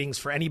win ratings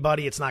for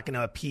anybody. It's not going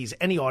to appease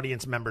any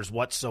audience members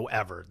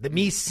whatsoever.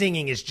 Me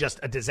singing is just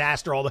a disaster.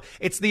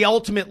 It's the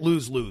ultimate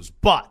lose-lose.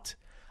 But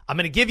I'm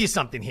going to give you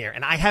something here,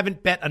 and I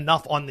haven't bet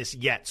enough on this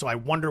yet, so I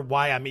wonder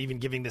why I'm even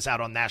giving this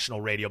out on national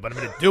radio. But I'm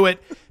going to do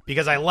it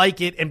because I like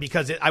it and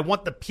because I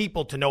want the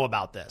people to know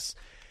about this.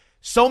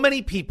 So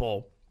many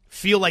people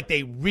feel like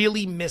they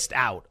really missed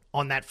out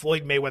on that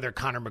Floyd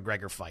Mayweather-Conor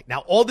McGregor fight. Now,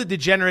 all the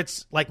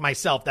degenerates like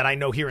myself that I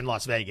know here in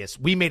Las Vegas,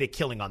 we made a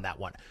killing on that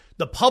one.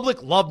 The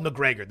public loved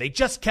McGregor. They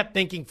just kept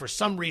thinking for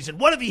some reason,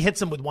 what if he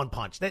hits him with one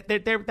punch?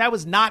 That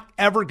was not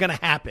ever going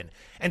to happen.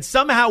 And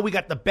somehow we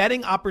got the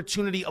betting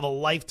opportunity of a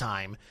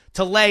lifetime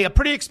to lay a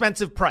pretty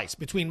expensive price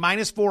between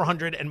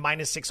 -400 and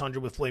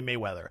 -600 with Floyd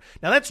Mayweather.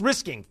 Now that's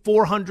risking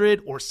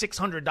 $400 or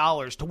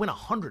 $600 to win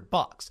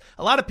 $100.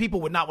 A lot of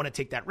people would not want to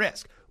take that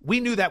risk. We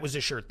knew that was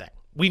a sure thing.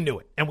 We knew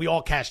it, and we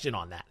all cashed in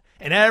on that.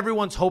 And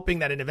everyone's hoping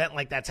that an event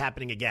like that's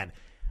happening again.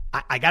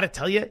 I got to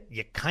tell you,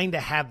 you kind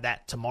of have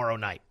that tomorrow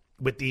night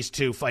with these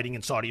two fighting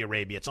in Saudi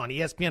Arabia. It's on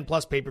ESPN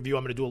Plus pay-per-view.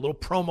 I'm going to do a little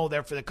promo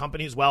there for the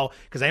company as well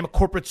because I am a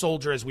corporate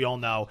soldier, as we all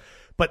know.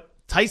 But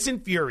Tyson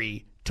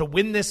Fury, to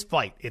win this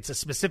fight, it's a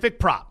specific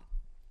prop.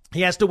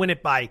 He has to win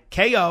it by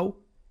KO,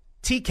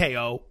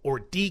 TKO, or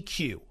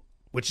DQ,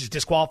 which is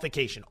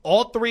disqualification.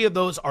 All three of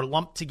those are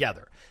lumped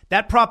together.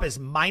 That prop is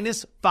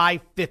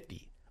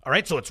 -550. All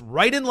right, so it's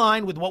right in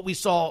line with what we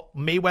saw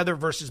Mayweather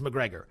versus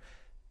McGregor.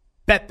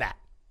 Bet that.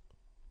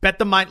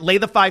 Lay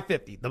the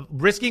 550. The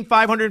risking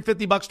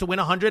 $550 to win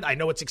 100. I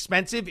know it's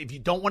expensive. If you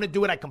don't want to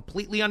do it, I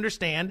completely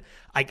understand.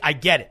 I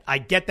get it. I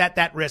get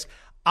that risk.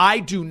 I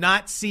do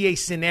not see a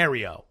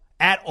scenario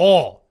at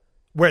all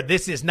where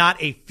this is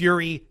not a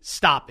Fury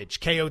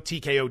stoppage, KO,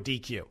 TKO,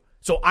 DQ.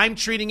 So I'm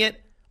treating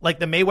it like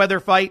the Mayweather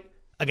fight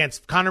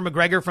against Conor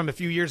McGregor from a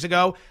few years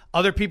ago.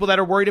 Other people that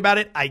are worried about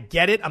it, I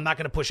get it. I'm not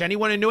going to push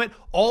anyone into it.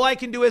 All I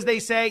can do, as they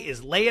say,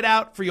 is lay it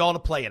out for y'all to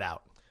play it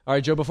out. All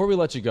right, Joe, before we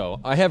let you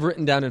go, I have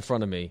written down in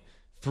front of me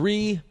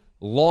 3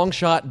 long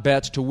shot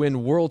bets to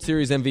win World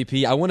Series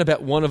MVP. I want to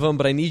bet one of them,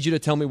 but I need you to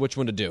tell me which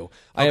one to do.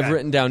 I have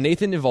written down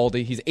Nathan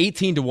Eovaldi. He's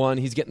 18-1.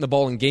 He's getting the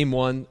ball in game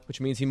 1,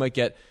 which means he might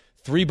get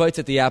 3 bites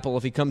at the apple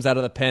if he comes out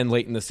of the pen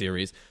late in the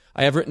series.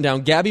 I have written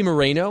down Gabby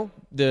Moreno,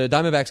 the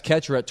Diamondbacks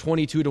catcher, at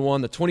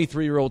 22-1, the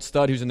 23-year-old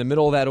stud who's in the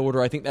middle of that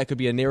order. I think that could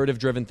be a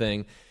narrative-driven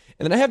thing.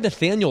 And then I have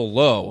Nathaniel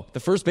Lowe,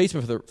 the first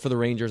baseman for the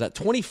Rangers, at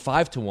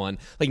 25-1.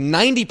 Like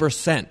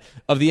 90%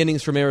 of the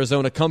innings from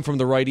Arizona come from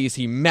the righties.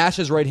 He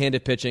mashes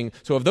right-handed pitching.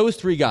 So of those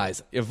 3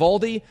 guys,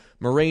 Eovaldi,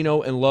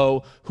 Moreno, and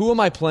Lowe, who am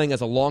I playing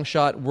as a long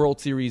shot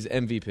World Series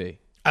MVP?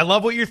 I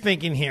love what you're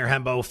thinking here,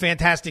 Hembo.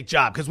 Fantastic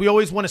job, because we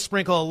always want to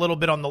sprinkle a little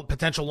bit on the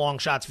potential long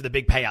shots for the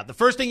big payout. The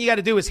first thing you got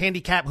to do is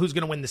handicap who's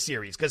going to win the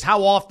series, because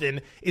how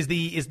often is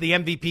the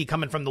MVP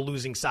coming from the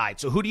losing side?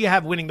 So who do you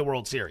have winning the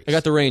World Series? I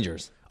got the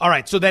Rangers. All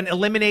right, so then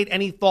eliminate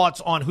any thoughts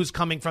on who's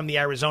coming from the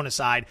Arizona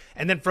side,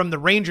 and then from the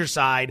Rangers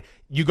side,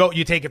 you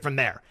take it from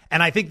there.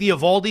 And I think the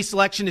Eovaldi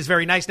selection is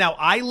very nice. Now,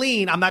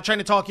 I'm not trying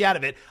to talk you out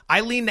of it.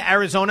 I lean to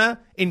Arizona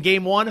in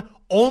game 1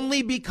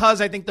 only because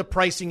I think the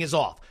pricing is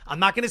off. I'm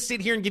not going to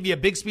sit here and give you a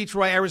big speech for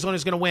why Arizona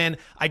is going to win.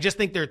 I just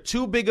think they're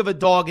too big of a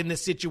dog in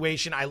this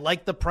situation. I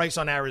like the price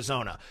on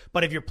Arizona.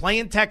 But if you're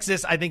playing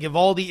Texas, I think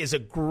Eovaldi is a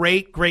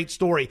great, great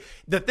story.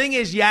 The thing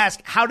is, you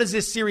ask, how does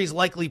this series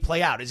likely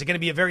play out? Is it going to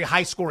be a very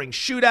high-scoring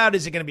shootout?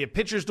 Is it going to be a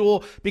pitcher's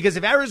duel? Because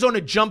if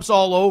Arizona jumps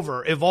all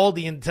over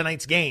Eovaldi in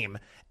tonight's game,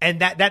 and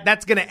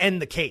that's going to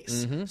end the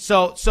case. Mm-hmm.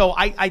 So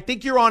I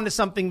think you're on to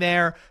something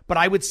there, but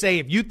I would say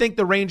if you think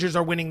the Rangers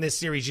are winning this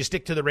series, you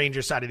stick to the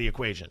Rangers side of the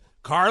equation.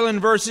 Carlin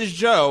versus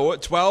Joe,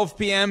 12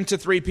 p.m. to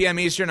 3 p.m.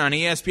 Eastern on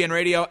ESPN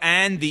Radio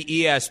and the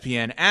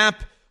ESPN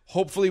app.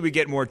 Hopefully we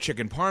get more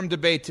chicken parm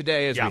debate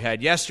today as we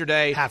had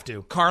yesterday. Have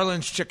to.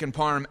 Carlin's chicken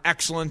parm,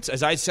 excellent.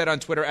 As I said on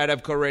Twitter at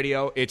Evco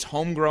Radio, it's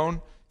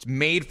homegrown. It's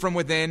made from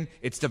within.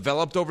 It's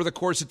developed over the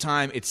course of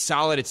time. It's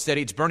solid. It's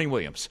steady. It's Bernie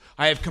Williams.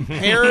 I have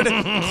compared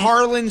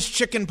Carlin's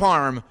chicken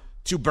parm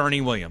to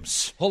Bernie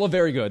Williams. Hall of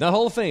Very Good. Not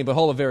Hall of Fame, but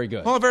Hall of Very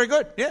Good. Hall of Very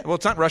Good. Yeah. Well,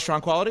 it's not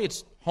restaurant quality.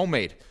 It's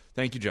homemade.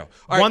 Thank you, Joe.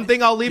 All one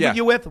thing I'll leave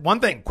you with. One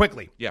thing,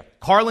 quickly. Yeah.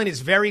 Carlin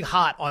is very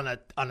hot on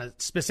a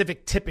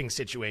specific tipping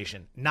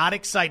situation. Not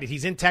excited.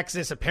 He's in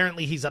Texas.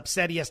 Apparently, he's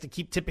upset. He has to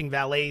keep tipping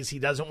valets. He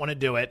doesn't want to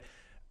do it.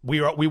 We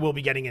will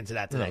be getting into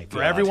that today.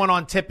 For everyone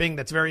on tipping,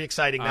 that's very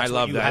exciting. That's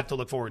what you have to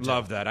look forward to.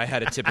 Love that. I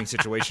had a tipping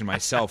situation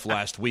myself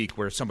last week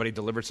where somebody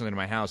delivered something to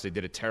my house. They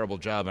did a terrible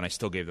job, and I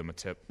still gave them a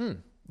tip.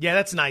 Yeah,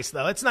 that's nice,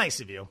 though. That's nice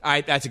of you.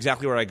 That's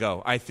exactly where I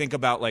go. I think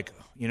about,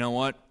 you know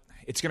what?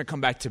 It's going to come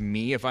back to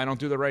me if I don't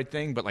do the right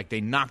thing, but,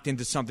 they knocked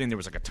into something. There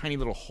was, a tiny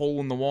little hole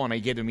in the wall, and I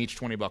gave them each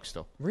 $20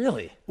 still.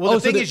 Really? Well,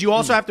 the thing is, you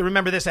also have to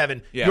remember this,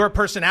 Evan. Yeah. Your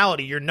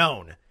personality, you're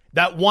known.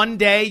 That one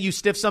day you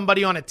stiff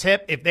somebody on a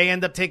tip, if they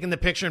end up taking the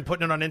picture and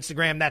putting it on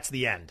Instagram, that's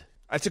the end.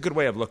 That's a good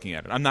way of looking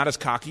at it. I'm not as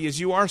cocky as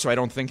you are, so I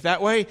don't think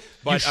that way.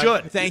 But you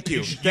should. Thank you.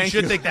 You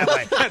should think that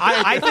way.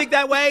 I think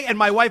that way, and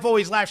my wife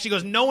always laughs. She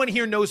goes, no one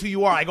here knows who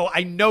you are. I go,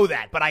 I know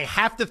that, but I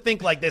have to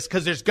think like this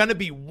because there's going to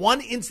be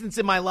one instance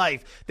in my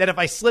life that if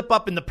I slip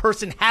up and the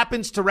person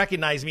happens to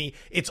recognize me,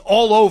 it's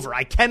all over.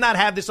 I cannot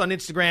have this on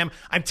Instagram.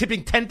 I'm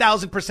tipping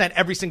 10,000%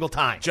 every single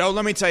time. Joe,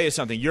 let me tell you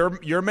something.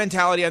 Your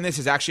mentality on this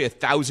is actually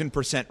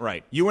 1,000%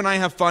 right. You and I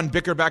have fun,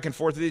 bicker back and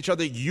forth with each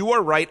other. You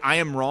are right. I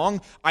am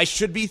wrong. I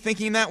should be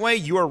thinking that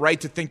way. You are right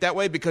to think that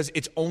way because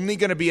it's only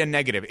going to be a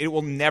negative. It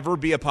will never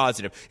be a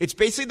positive. It's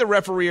basically the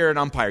referee or an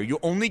umpire. You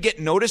only get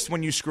noticed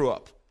when you screw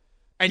up.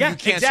 And you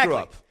can't screw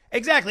up.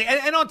 Exactly.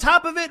 And on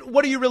top of it,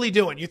 what are you really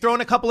doing? You're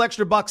throwing a couple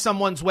extra bucks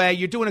someone's way.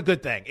 You're doing a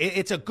good thing.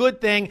 It's a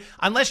good thing,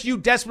 unless you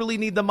desperately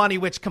need the money,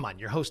 which, come on,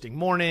 you're hosting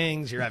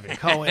mornings, you're Evan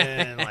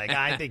Cohen.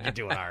 I think you're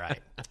doing all right.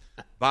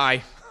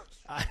 Bye.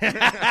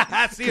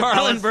 See you,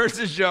 Carlin fellas.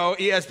 versus Joe,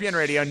 ESPN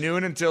Radio,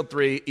 noon until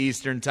 3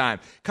 Eastern Time.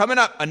 Coming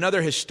up,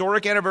 another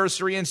historic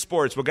anniversary in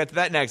sports. We'll get to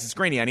that next. It's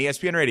Greeny on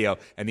ESPN Radio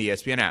and the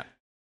ESPN app.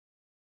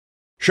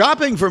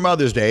 Shopping for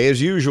Mother's Day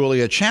is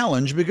usually a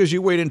challenge because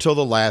you wait until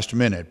the last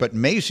minute, but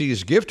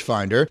Macy's Gift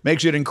Finder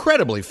makes it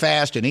incredibly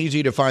fast and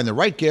easy to find the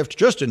right gift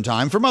just in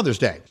time for Mother's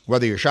Day.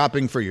 Whether you're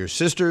shopping for your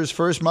sister's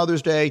first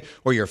Mother's Day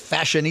or your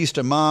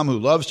fashionista mom who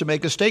loves to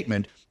make a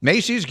statement,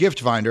 Macy's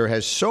Gift Finder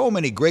has so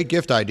many great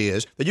gift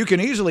ideas that you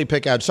can easily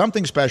pick out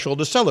something special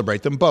to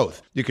celebrate them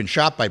both. You can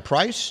shop by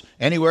price,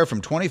 anywhere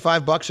from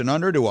 $25 and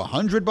under to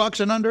 $100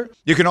 and under.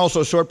 You can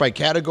also sort by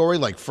category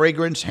like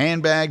fragrance,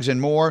 handbags,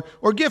 and more,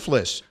 or gift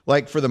lists,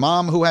 like for the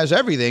mom who has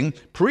everything,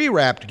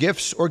 pre-wrapped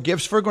gifts or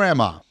gifts for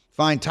grandma.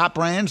 Find top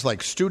brands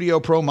like Studio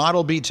Pro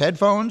Model Beats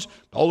headphones,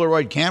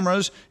 Polaroid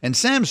cameras, and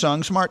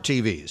Samsung smart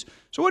TVs.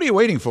 So what are you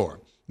waiting for?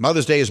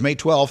 Mother's Day is May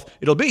 12th.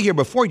 It'll be here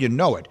before you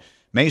know it.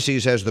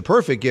 Macy's has the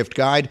perfect gift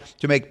guide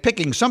to make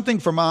picking something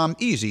for mom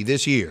easy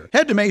this year.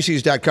 Head to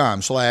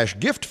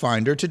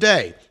Macy's.com/giftfinder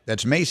today.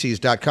 That's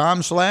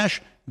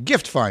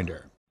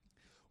Macy's.com/giftfinder.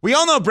 We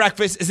all know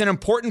breakfast is an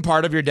important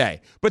part of your day,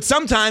 but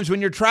sometimes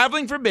when you're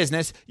traveling for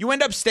business, you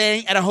end up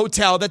staying at a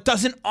hotel that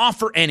doesn't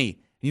offer any.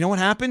 You know what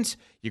happens?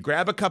 You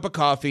grab a cup of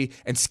coffee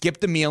and skip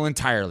the meal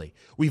entirely.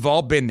 We've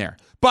all been there.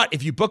 But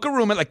if you book a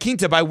room at La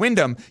Quinta by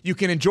Wyndham, you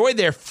can enjoy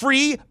their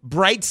free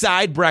Bright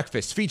Side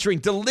breakfast featuring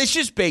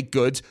delicious baked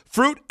goods,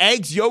 fruit,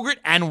 eggs, yogurt,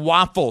 and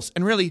waffles.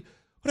 And really,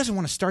 who doesn't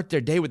want to start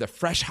their day with a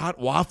fresh, hot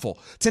waffle?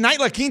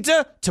 Tonight, La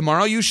Quinta,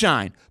 tomorrow you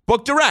shine.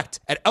 Book direct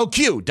at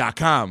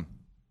LQ.com.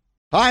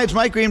 Hi, it's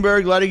Mike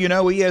Greenberg letting you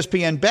know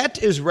ESPN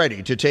Bet is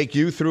ready to take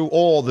you through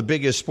all the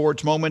biggest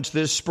sports moments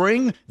this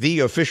spring. The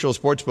official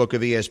sportsbook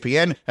of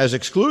ESPN has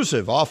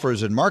exclusive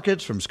offers and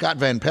markets from Scott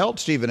Van Pelt,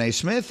 Stephen A.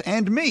 Smith,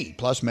 and me,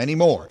 plus many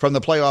more. From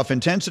the playoff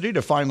intensity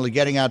to finally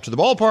getting out to the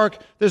ballpark,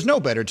 there's no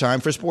better time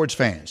for sports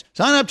fans.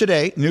 Sign up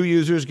today. New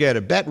users get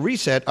a bet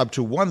reset up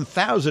to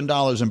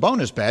 $1,000 in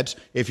bonus bets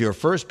if your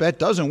first bet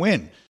doesn't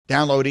win.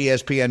 Download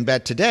ESPN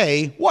Bet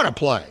today. What a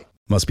play.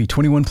 Must be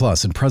 21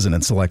 plus and present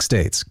in select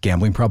states.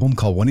 Gambling problem?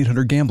 Call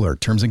 1-800-GAMBLER.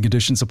 Terms and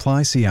conditions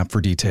apply. See app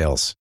for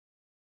details.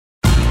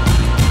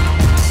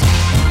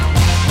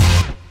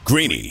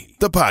 Greeny,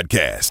 the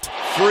podcast.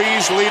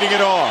 Freeze leading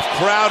it off.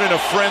 Crowd in a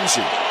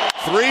frenzy.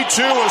 3-2,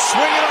 a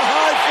swing and a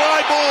high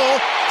fly ball.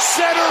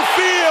 Center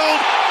field.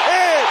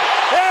 It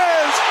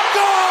is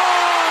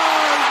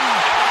gone!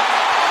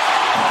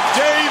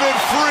 David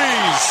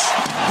Freeze,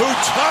 who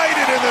tied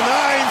it in the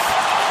 9th,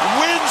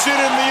 wins it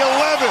in the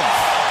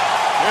 11th.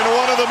 In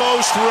one of the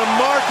most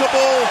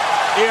remarkable,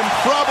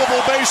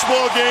 improbable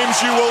baseball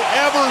games you will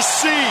ever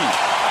see.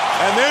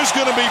 And there's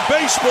going to be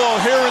baseball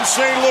here in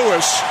St.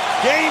 Louis.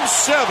 Game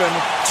 7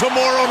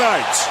 tomorrow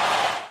night.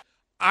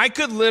 I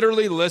could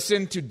literally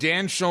listen to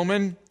Dan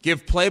Schulman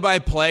give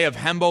play-by-play of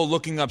Hembo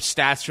looking up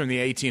stats from the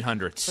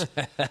 1800s.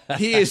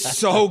 He is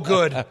so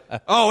good.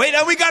 Oh, wait,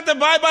 we got the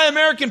Bye-Bye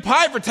American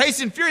Pie for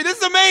Tyson Fury. This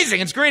is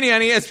amazing. It's Greeny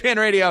on ESPN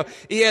Radio,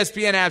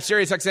 ESPN app,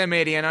 Sirius XM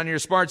 80, and on your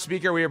smart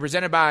speaker. We are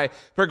presented by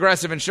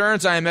Progressive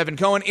Insurance. I am Evan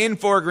Cohen, in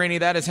for Greeny.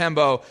 That is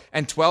Hembo.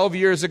 And 12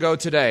 years ago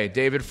today,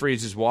 David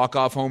Freeze's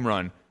walk-off home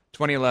run,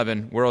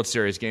 2011 World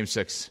Series, Game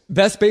 6.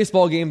 Best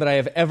baseball game that I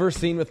have ever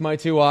seen with my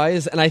two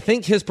eyes, and I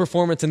think his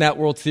performance in that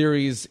World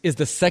Series is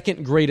the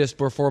second greatest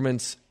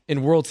performance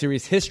in World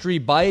Series history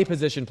by a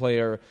position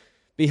player,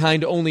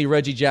 behind only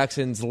Reggie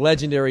Jackson's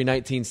legendary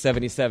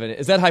 1977.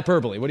 Is that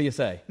hyperbole? What do you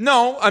say?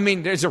 No, I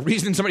mean, there's a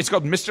reason somebody's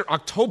called Mr.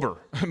 October.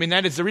 I mean,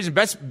 that is the reason.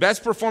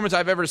 Best performance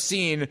I've ever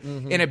seen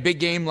in a big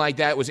game like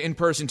that was in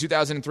person,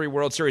 2003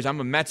 World Series. I'm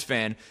a Mets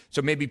fan,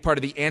 so maybe part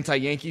of the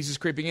anti-Yankees is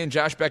creeping in.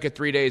 Josh Beckett,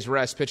 3 days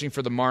rest, pitching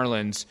for the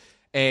Marlins.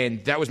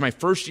 And that was my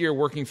first year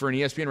working for an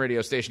ESPN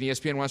radio station,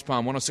 ESPN West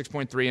Palm,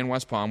 106.3 in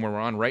West Palm, where we're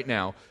on right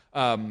now.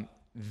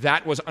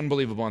 That was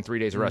unbelievable on 3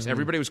 days of rest.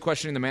 Everybody was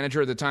questioning the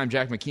manager at the time,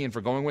 Jack McKeon,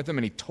 for going with him,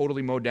 and he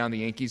totally mowed down the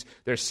Yankees.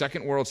 Their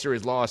second World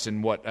Series loss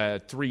in,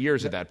 3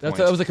 years at that point.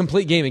 That was a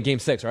complete game in Game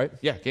 6, right?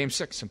 Yeah, Game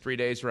 6 and 3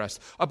 days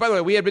rest. By the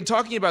way, we had been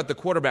talking about the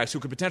quarterbacks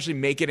who could potentially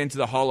make it into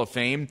the Hall of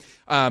Fame.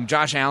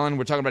 Josh Allen,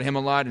 we're talking about him a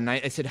lot, and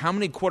I said, how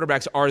many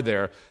quarterbacks are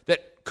there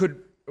that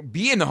could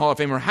be in the Hall of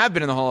Fame or have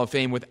been in the Hall of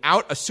Fame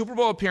without a Super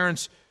Bowl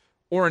appearance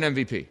or an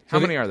MVP? How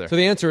many are there? So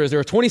the answer is there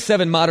are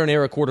 27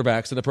 modern-era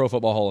quarterbacks in the Pro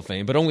Football Hall of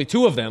Fame, but only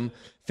 2 of them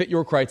fit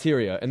your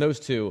criteria. And those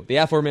 2, the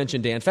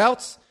aforementioned Dan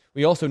Fouts,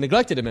 we also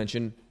neglected to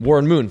mention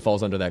Warren Moon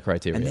falls under that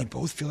criteria. And they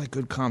both feel like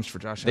good comps for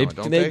Josh Allen,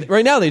 don't they?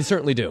 Right now, they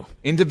certainly do.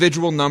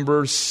 Individual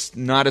numbers,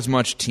 not as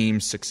much team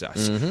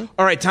success.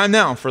 All right, time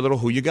now for a little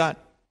Who You Got.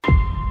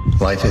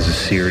 Life is a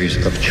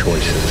series of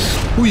choices.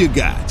 Who you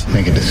got?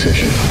 Make a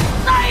decision.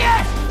 Say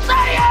it!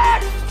 Say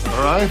it!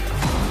 All right,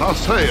 I'll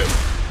say it.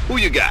 Who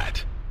you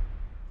got?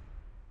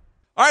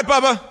 All right,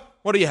 Bubba,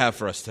 what do you have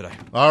for us today?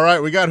 All right,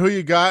 we got Who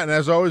You Got, and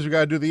as always, we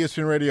got to do the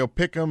ESPN Radio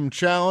Pick'em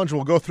Challenge.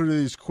 We'll go through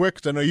these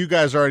quick, 'cause I know you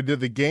guys already did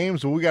the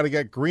games, but we got to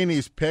get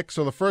Greeny's pick.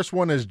 So the first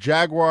one is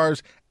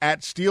Jaguars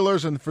at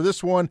Steelers, and for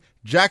this one,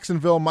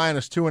 Jacksonville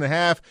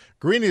 -2.5.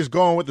 Greeny's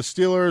going with the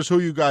Steelers. Who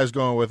you guys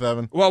going with,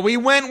 Evan? Well, we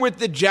went with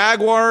the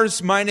Jaguars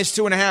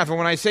 -2.5. And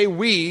when I say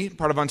we,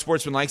 part of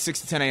Unsportsmanlike,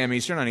 6 to 10 a.m.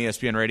 Eastern on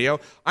ESPN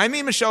Radio, I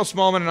mean Michelle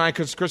Smallman and I,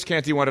 because Chris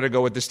Canty wanted to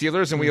go with the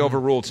Steelers, and we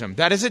overruled him.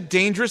 That is a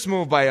dangerous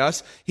move by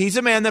us. He's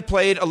a man that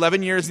played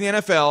 11 years in the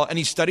NFL, and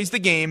he studies the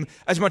game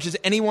as much as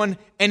anyone,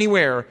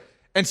 anywhere.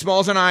 And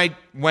Smalls and I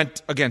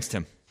went against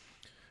him.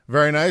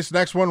 Very nice.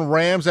 Next one,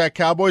 Rams at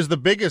Cowboys, the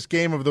biggest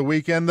game of the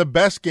weekend, the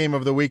best game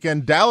of the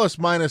weekend. Dallas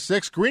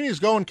 -6. Greeny's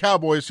going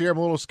Cowboys here. I'm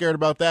a little scared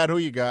about that. Who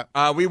you got?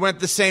 We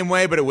went the same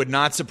way, but it would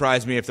not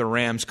surprise me if the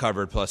Rams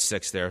covered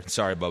 +6 there.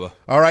 Sorry, Bubba.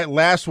 All right,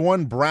 last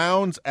one,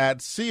 Browns at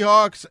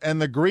Seahawks,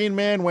 and the Green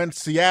Man went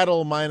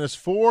Seattle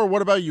 -4.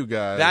 What about you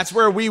guys? That's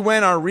where we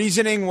went. Our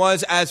reasoning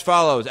was as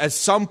follows. At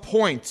some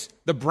point,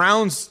 the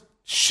Browns'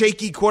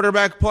 shaky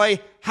quarterback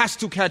play has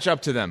to catch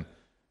up to them.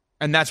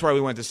 And that's why we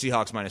went to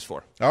Seahawks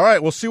 -4. All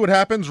right, we'll see what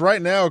happens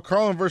right now.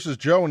 Carlin versus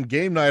Joe and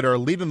Game Night are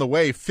leading the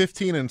way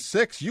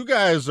 15-6. You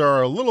guys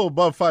are a little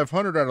above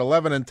 500 at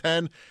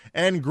 11-10.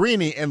 And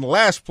Greeny in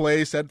last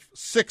place at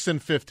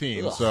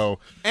 6-15. Ugh. So,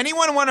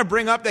 anyone want to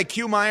bring up that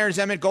Q Myers,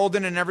 Emmett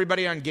Golden, and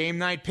everybody on Game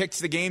Night picks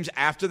the games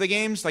after the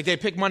games? Like they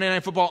pick Monday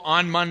Night Football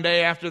on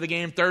Monday after the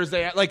game,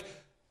 Thursday. Like,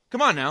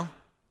 come on now.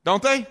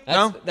 Don't they?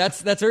 No? That's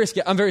very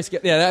I'm very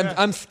skeptical. Yeah,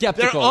 I'm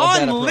skeptical. They're of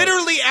that on approach.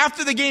 literally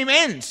after the game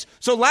ends.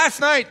 So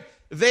last night,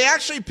 they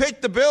actually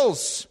picked the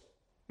Bills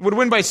would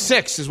win by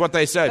 6 is what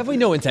they said. Have we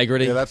no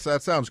integrity? yeah,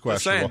 that sounds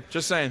questionable.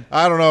 Just saying.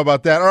 I don't know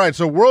about that. All right,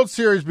 so World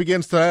Series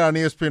begins tonight on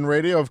ESPN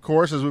Radio, of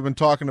course, as we've been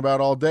talking about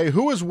all day.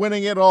 Who is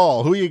winning it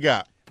all? Who you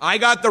got? I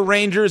got the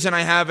Rangers, and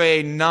I have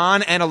a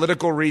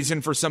non-analytical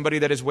reason for somebody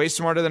that is way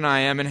smarter than I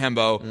am in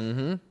Hembo.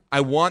 Mm-hmm.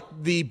 I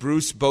want the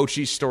Bruce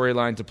Bochy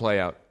storyline to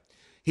play out.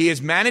 He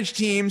has managed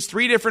teams,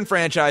 3 different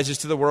franchises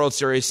to the World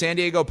Series, San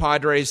Diego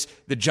Padres,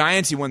 the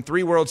Giants. He won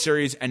 3 World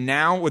Series, and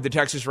now with the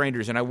Texas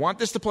Rangers. And I want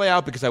this to play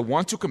out because I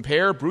want to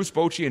compare Bruce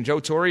Bochy and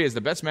Joe Torre as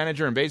the best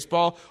manager in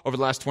baseball over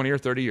the last 20 or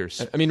 30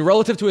 years. I mean,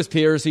 relative to his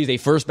peers, he's a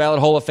first-ballot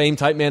Hall of Fame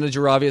type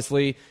manager,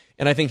 obviously,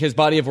 and I think his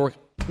body of work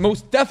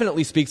most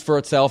definitely speaks for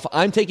itself.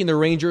 I'm taking the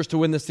Rangers to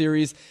win the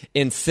series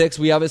in 6.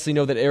 We obviously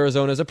know that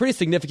Arizona is a pretty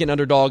significant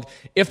underdog.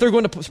 If they're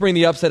going to spring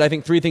the upset, I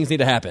think 3 things need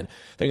to happen.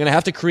 They're going to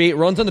have to create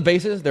runs on the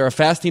bases. They're a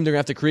fast team. They're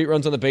going to have to create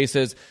runs on the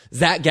bases.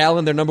 Zach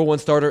Gallen, their number 1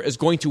 starter, is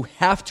going to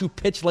have to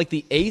pitch like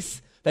the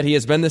ace that he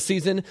has been this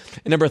season.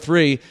 And number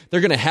 3,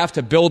 they're going to have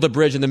to build a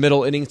bridge in the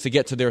middle innings to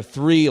get to their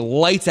 3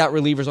 lights-out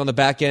relievers on the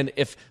back end.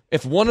 If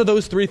one of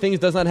those 3 things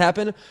does not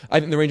happen, I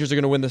think the Rangers are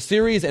going to win the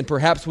series and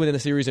perhaps win the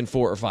series in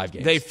 4 or 5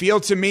 games. They feel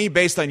to me,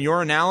 based on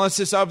your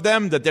analysis of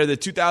them, that they're the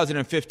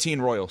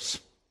 2015 Royals.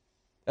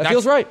 That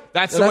feels right.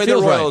 That's the way the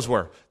Royals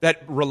were.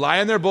 That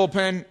rely on their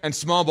bullpen and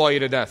small ball you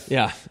to death.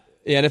 Yeah.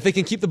 Yeah, and if they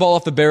can keep the ball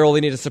off the barrel,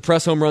 they need to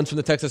suppress home runs from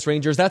the Texas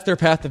Rangers. That's their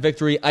path to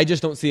victory. I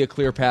just don't see a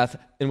clear path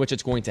in which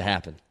it's going to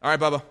happen. All right,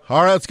 Bubba.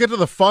 All right, let's get to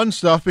the fun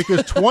stuff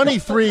because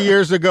 23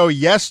 years ago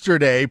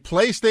yesterday,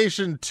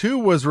 PlayStation 2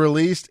 was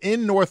released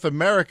in North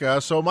America.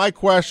 So my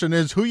question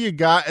is, who you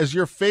got as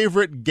your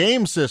favorite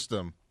game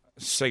system?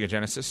 Sega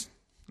Genesis.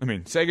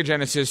 Sega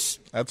Genesis.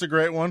 That's a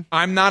great one.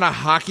 I'm not a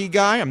hockey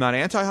guy. I'm not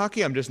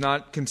anti-hockey. I'm just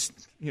not...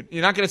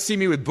 You're not going to see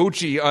me with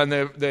Bucci on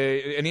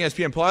the in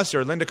ESPN Plus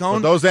or Linda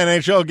Cohn. Well, those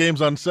NHL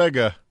games on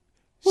Sega.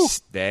 Woo.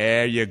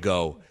 There you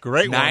go.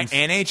 Great ones.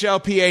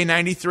 NHLPA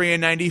 93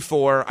 and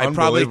 94. I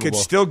probably could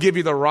still give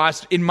you the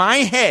roster. In my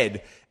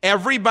head,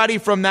 everybody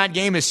from that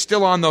game is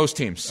still on those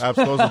teams.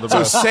 Absolutely. Those are the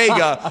best. So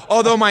Sega,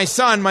 although my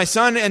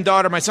son and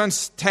daughter, my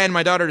son's 10,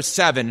 my daughter is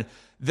 7,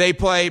 they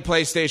play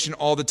PlayStation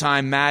all the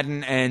time,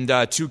 Madden and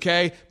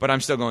 2K, but I'm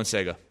still going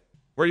Sega.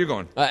 Where are you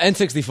going?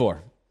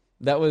 N64.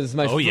 That was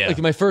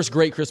my first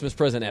great Christmas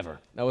present ever.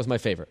 That was my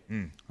favorite.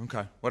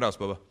 Okay. What else,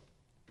 Bubba?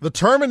 The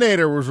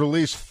Terminator was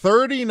released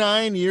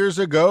 39 years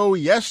ago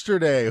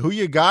yesterday. Who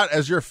you got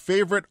as your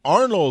favorite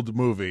Arnold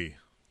movie?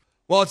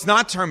 Well, it's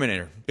not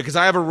Terminator because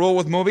I have a rule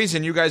with movies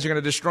and you guys are going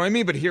to destroy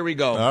me, but here we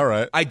go. All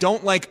right. I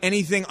don't like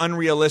anything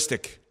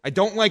unrealistic. I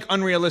don't like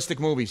unrealistic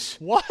movies.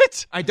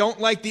 What? I don't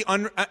like the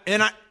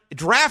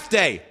Draft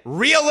Day,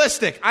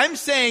 realistic. I'm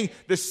saying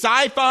the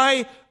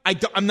sci-fi.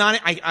 I'm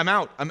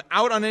out. I'm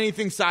out on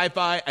anything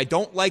sci-fi. I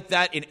don't like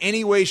that in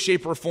any way,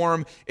 shape, or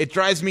form. It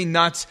drives me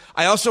nuts.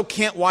 I also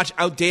can't watch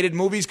outdated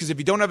movies because if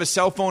you don't have a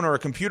cell phone or a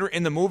computer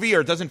in the movie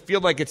or it doesn't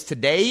feel like it's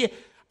today,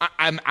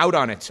 I'm out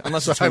on it.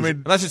 Unless it's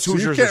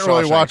Hoosiers. You can't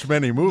really watch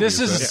many movies.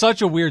 This is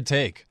such a weird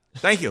take.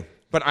 Thank you.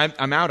 But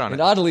I'm out on And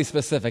it. oddly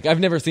specific. I've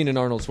never seen an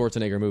Arnold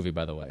Schwarzenegger movie,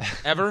 by the way.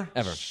 Ever?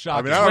 Ever.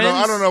 I mean,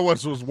 I don't know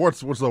what's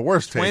the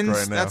worst take Twins.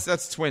 right now.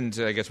 That's Twins.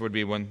 I guess would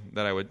be one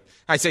that I would.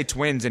 I say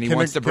Twins, and he Kinder-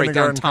 wants to break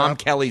down kindergarten Tom cop?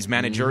 Kelly's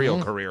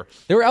managerial career.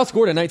 They were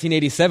outscored in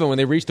 1987 when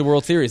they reached the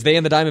World Series. They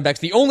and the Diamondbacks,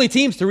 the only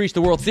teams to reach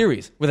the World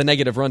Series with a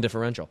negative run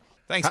differential.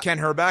 Thanks, Ken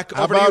Herbeck.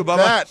 How Over to you, about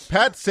Bubba. that?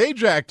 Pat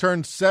Sajak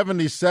turned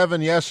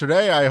 77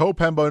 yesterday. I hope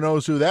Hembo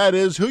knows who that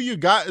is. Who you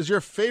got as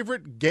your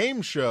favorite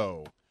game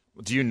show?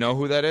 Do you know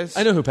who that is?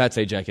 I know who Pat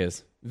Sajak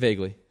is,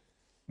 vaguely.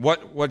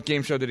 What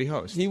game show did he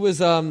host? He was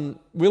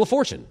Wheel of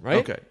Fortune, right?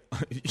 Okay.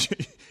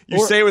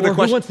 You say it with or a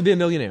question. Who Wants to Be a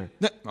Millionaire?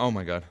 Oh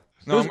my God.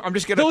 No, I'm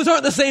just gonna. Those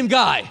aren't the same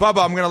guy.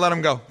 Bubba, I'm gonna let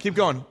him go. Keep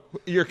going.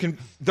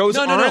 Those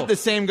aren't the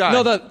same guy.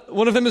 No,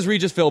 one of them is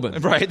Regis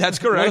Philbin. Right, that's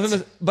correct. One of them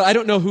is, but I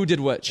don't know who did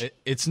which.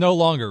 It's no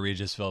longer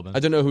Regis Philbin. I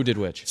don't know who did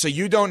which. So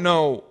you don't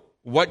know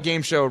what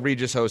game show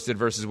Regis hosted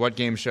versus what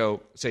game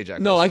show Sajak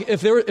No,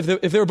 hosted?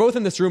 if they were both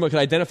in this room, I could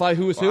identify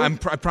who was who. I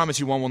promise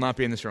you one will not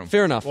be in this room.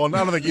 Fair enough. Well, I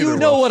don't think either You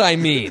know will. what I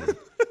mean.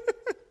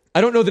 I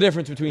don't know the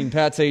difference between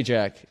Pat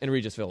Sajak and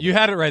Regis Philbin. You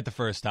had it right the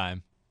first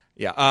time.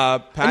 Yeah,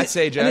 Pat I need to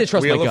Sajak, trust my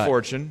Wheel of gut.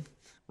 Fortune.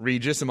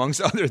 Regis,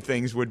 amongst other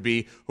things, would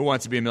be Who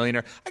Wants to Be a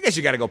Millionaire. I guess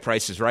you got to go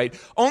Prices Right.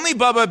 Only,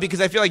 Bubba,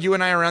 because I feel like you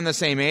and I are around the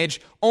same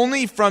age.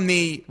 Only from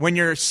when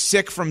you're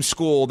sick from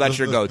school, that's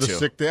your go-to. The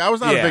sick day. I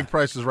was not a Yeah. big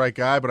Price is Right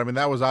guy, but I mean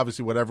that was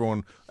obviously what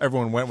everyone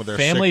went with their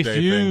Family sick day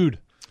Feud.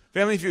 thing.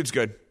 Family Feud's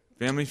good.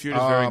 Family Feud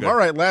is very good. All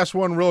right, last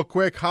one real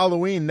quick.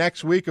 Halloween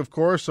next week, of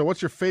course. So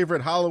what's your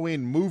favorite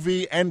Halloween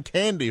movie and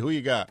candy? Who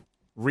you got?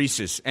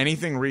 Reese's.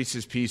 Anything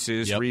Reese's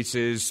Pieces, Yep.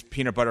 Reese's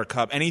Peanut Butter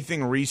Cup,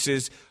 anything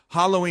Reese's.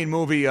 Halloween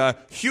movie.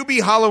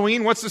 Hubie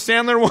Halloween. What's the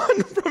Sandler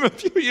one from a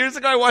few years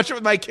ago? I watched it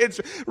with my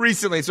kids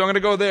recently, so I'm going to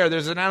go there.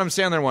 There's an Adam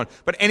Sandler one.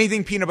 But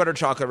anything peanut butter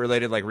chocolate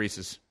related like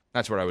Reese's.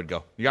 That's where I would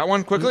go. You got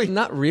one quickly?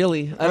 Not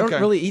really. I Okay.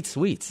 don't really eat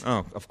sweets.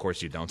 Oh, of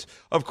course you don't.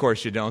 Of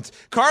course you don't.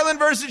 Carlin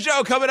versus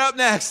Joe coming up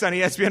next on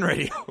ESPN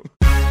Radio.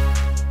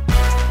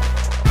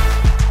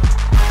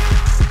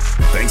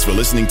 Thanks for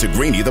listening to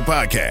Greeny the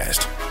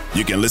podcast.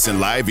 You can listen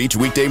live each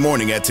weekday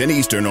morning at 10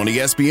 Eastern on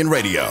ESPN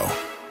Radio.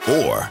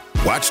 Or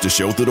watch the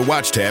show through the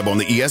Watch tab on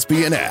the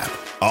ESPN app.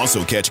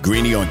 Also catch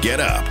Greeny on Get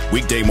Up,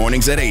 weekday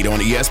mornings at 8 on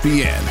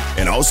ESPN.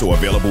 And also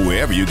available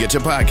wherever you get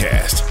your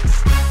podcast.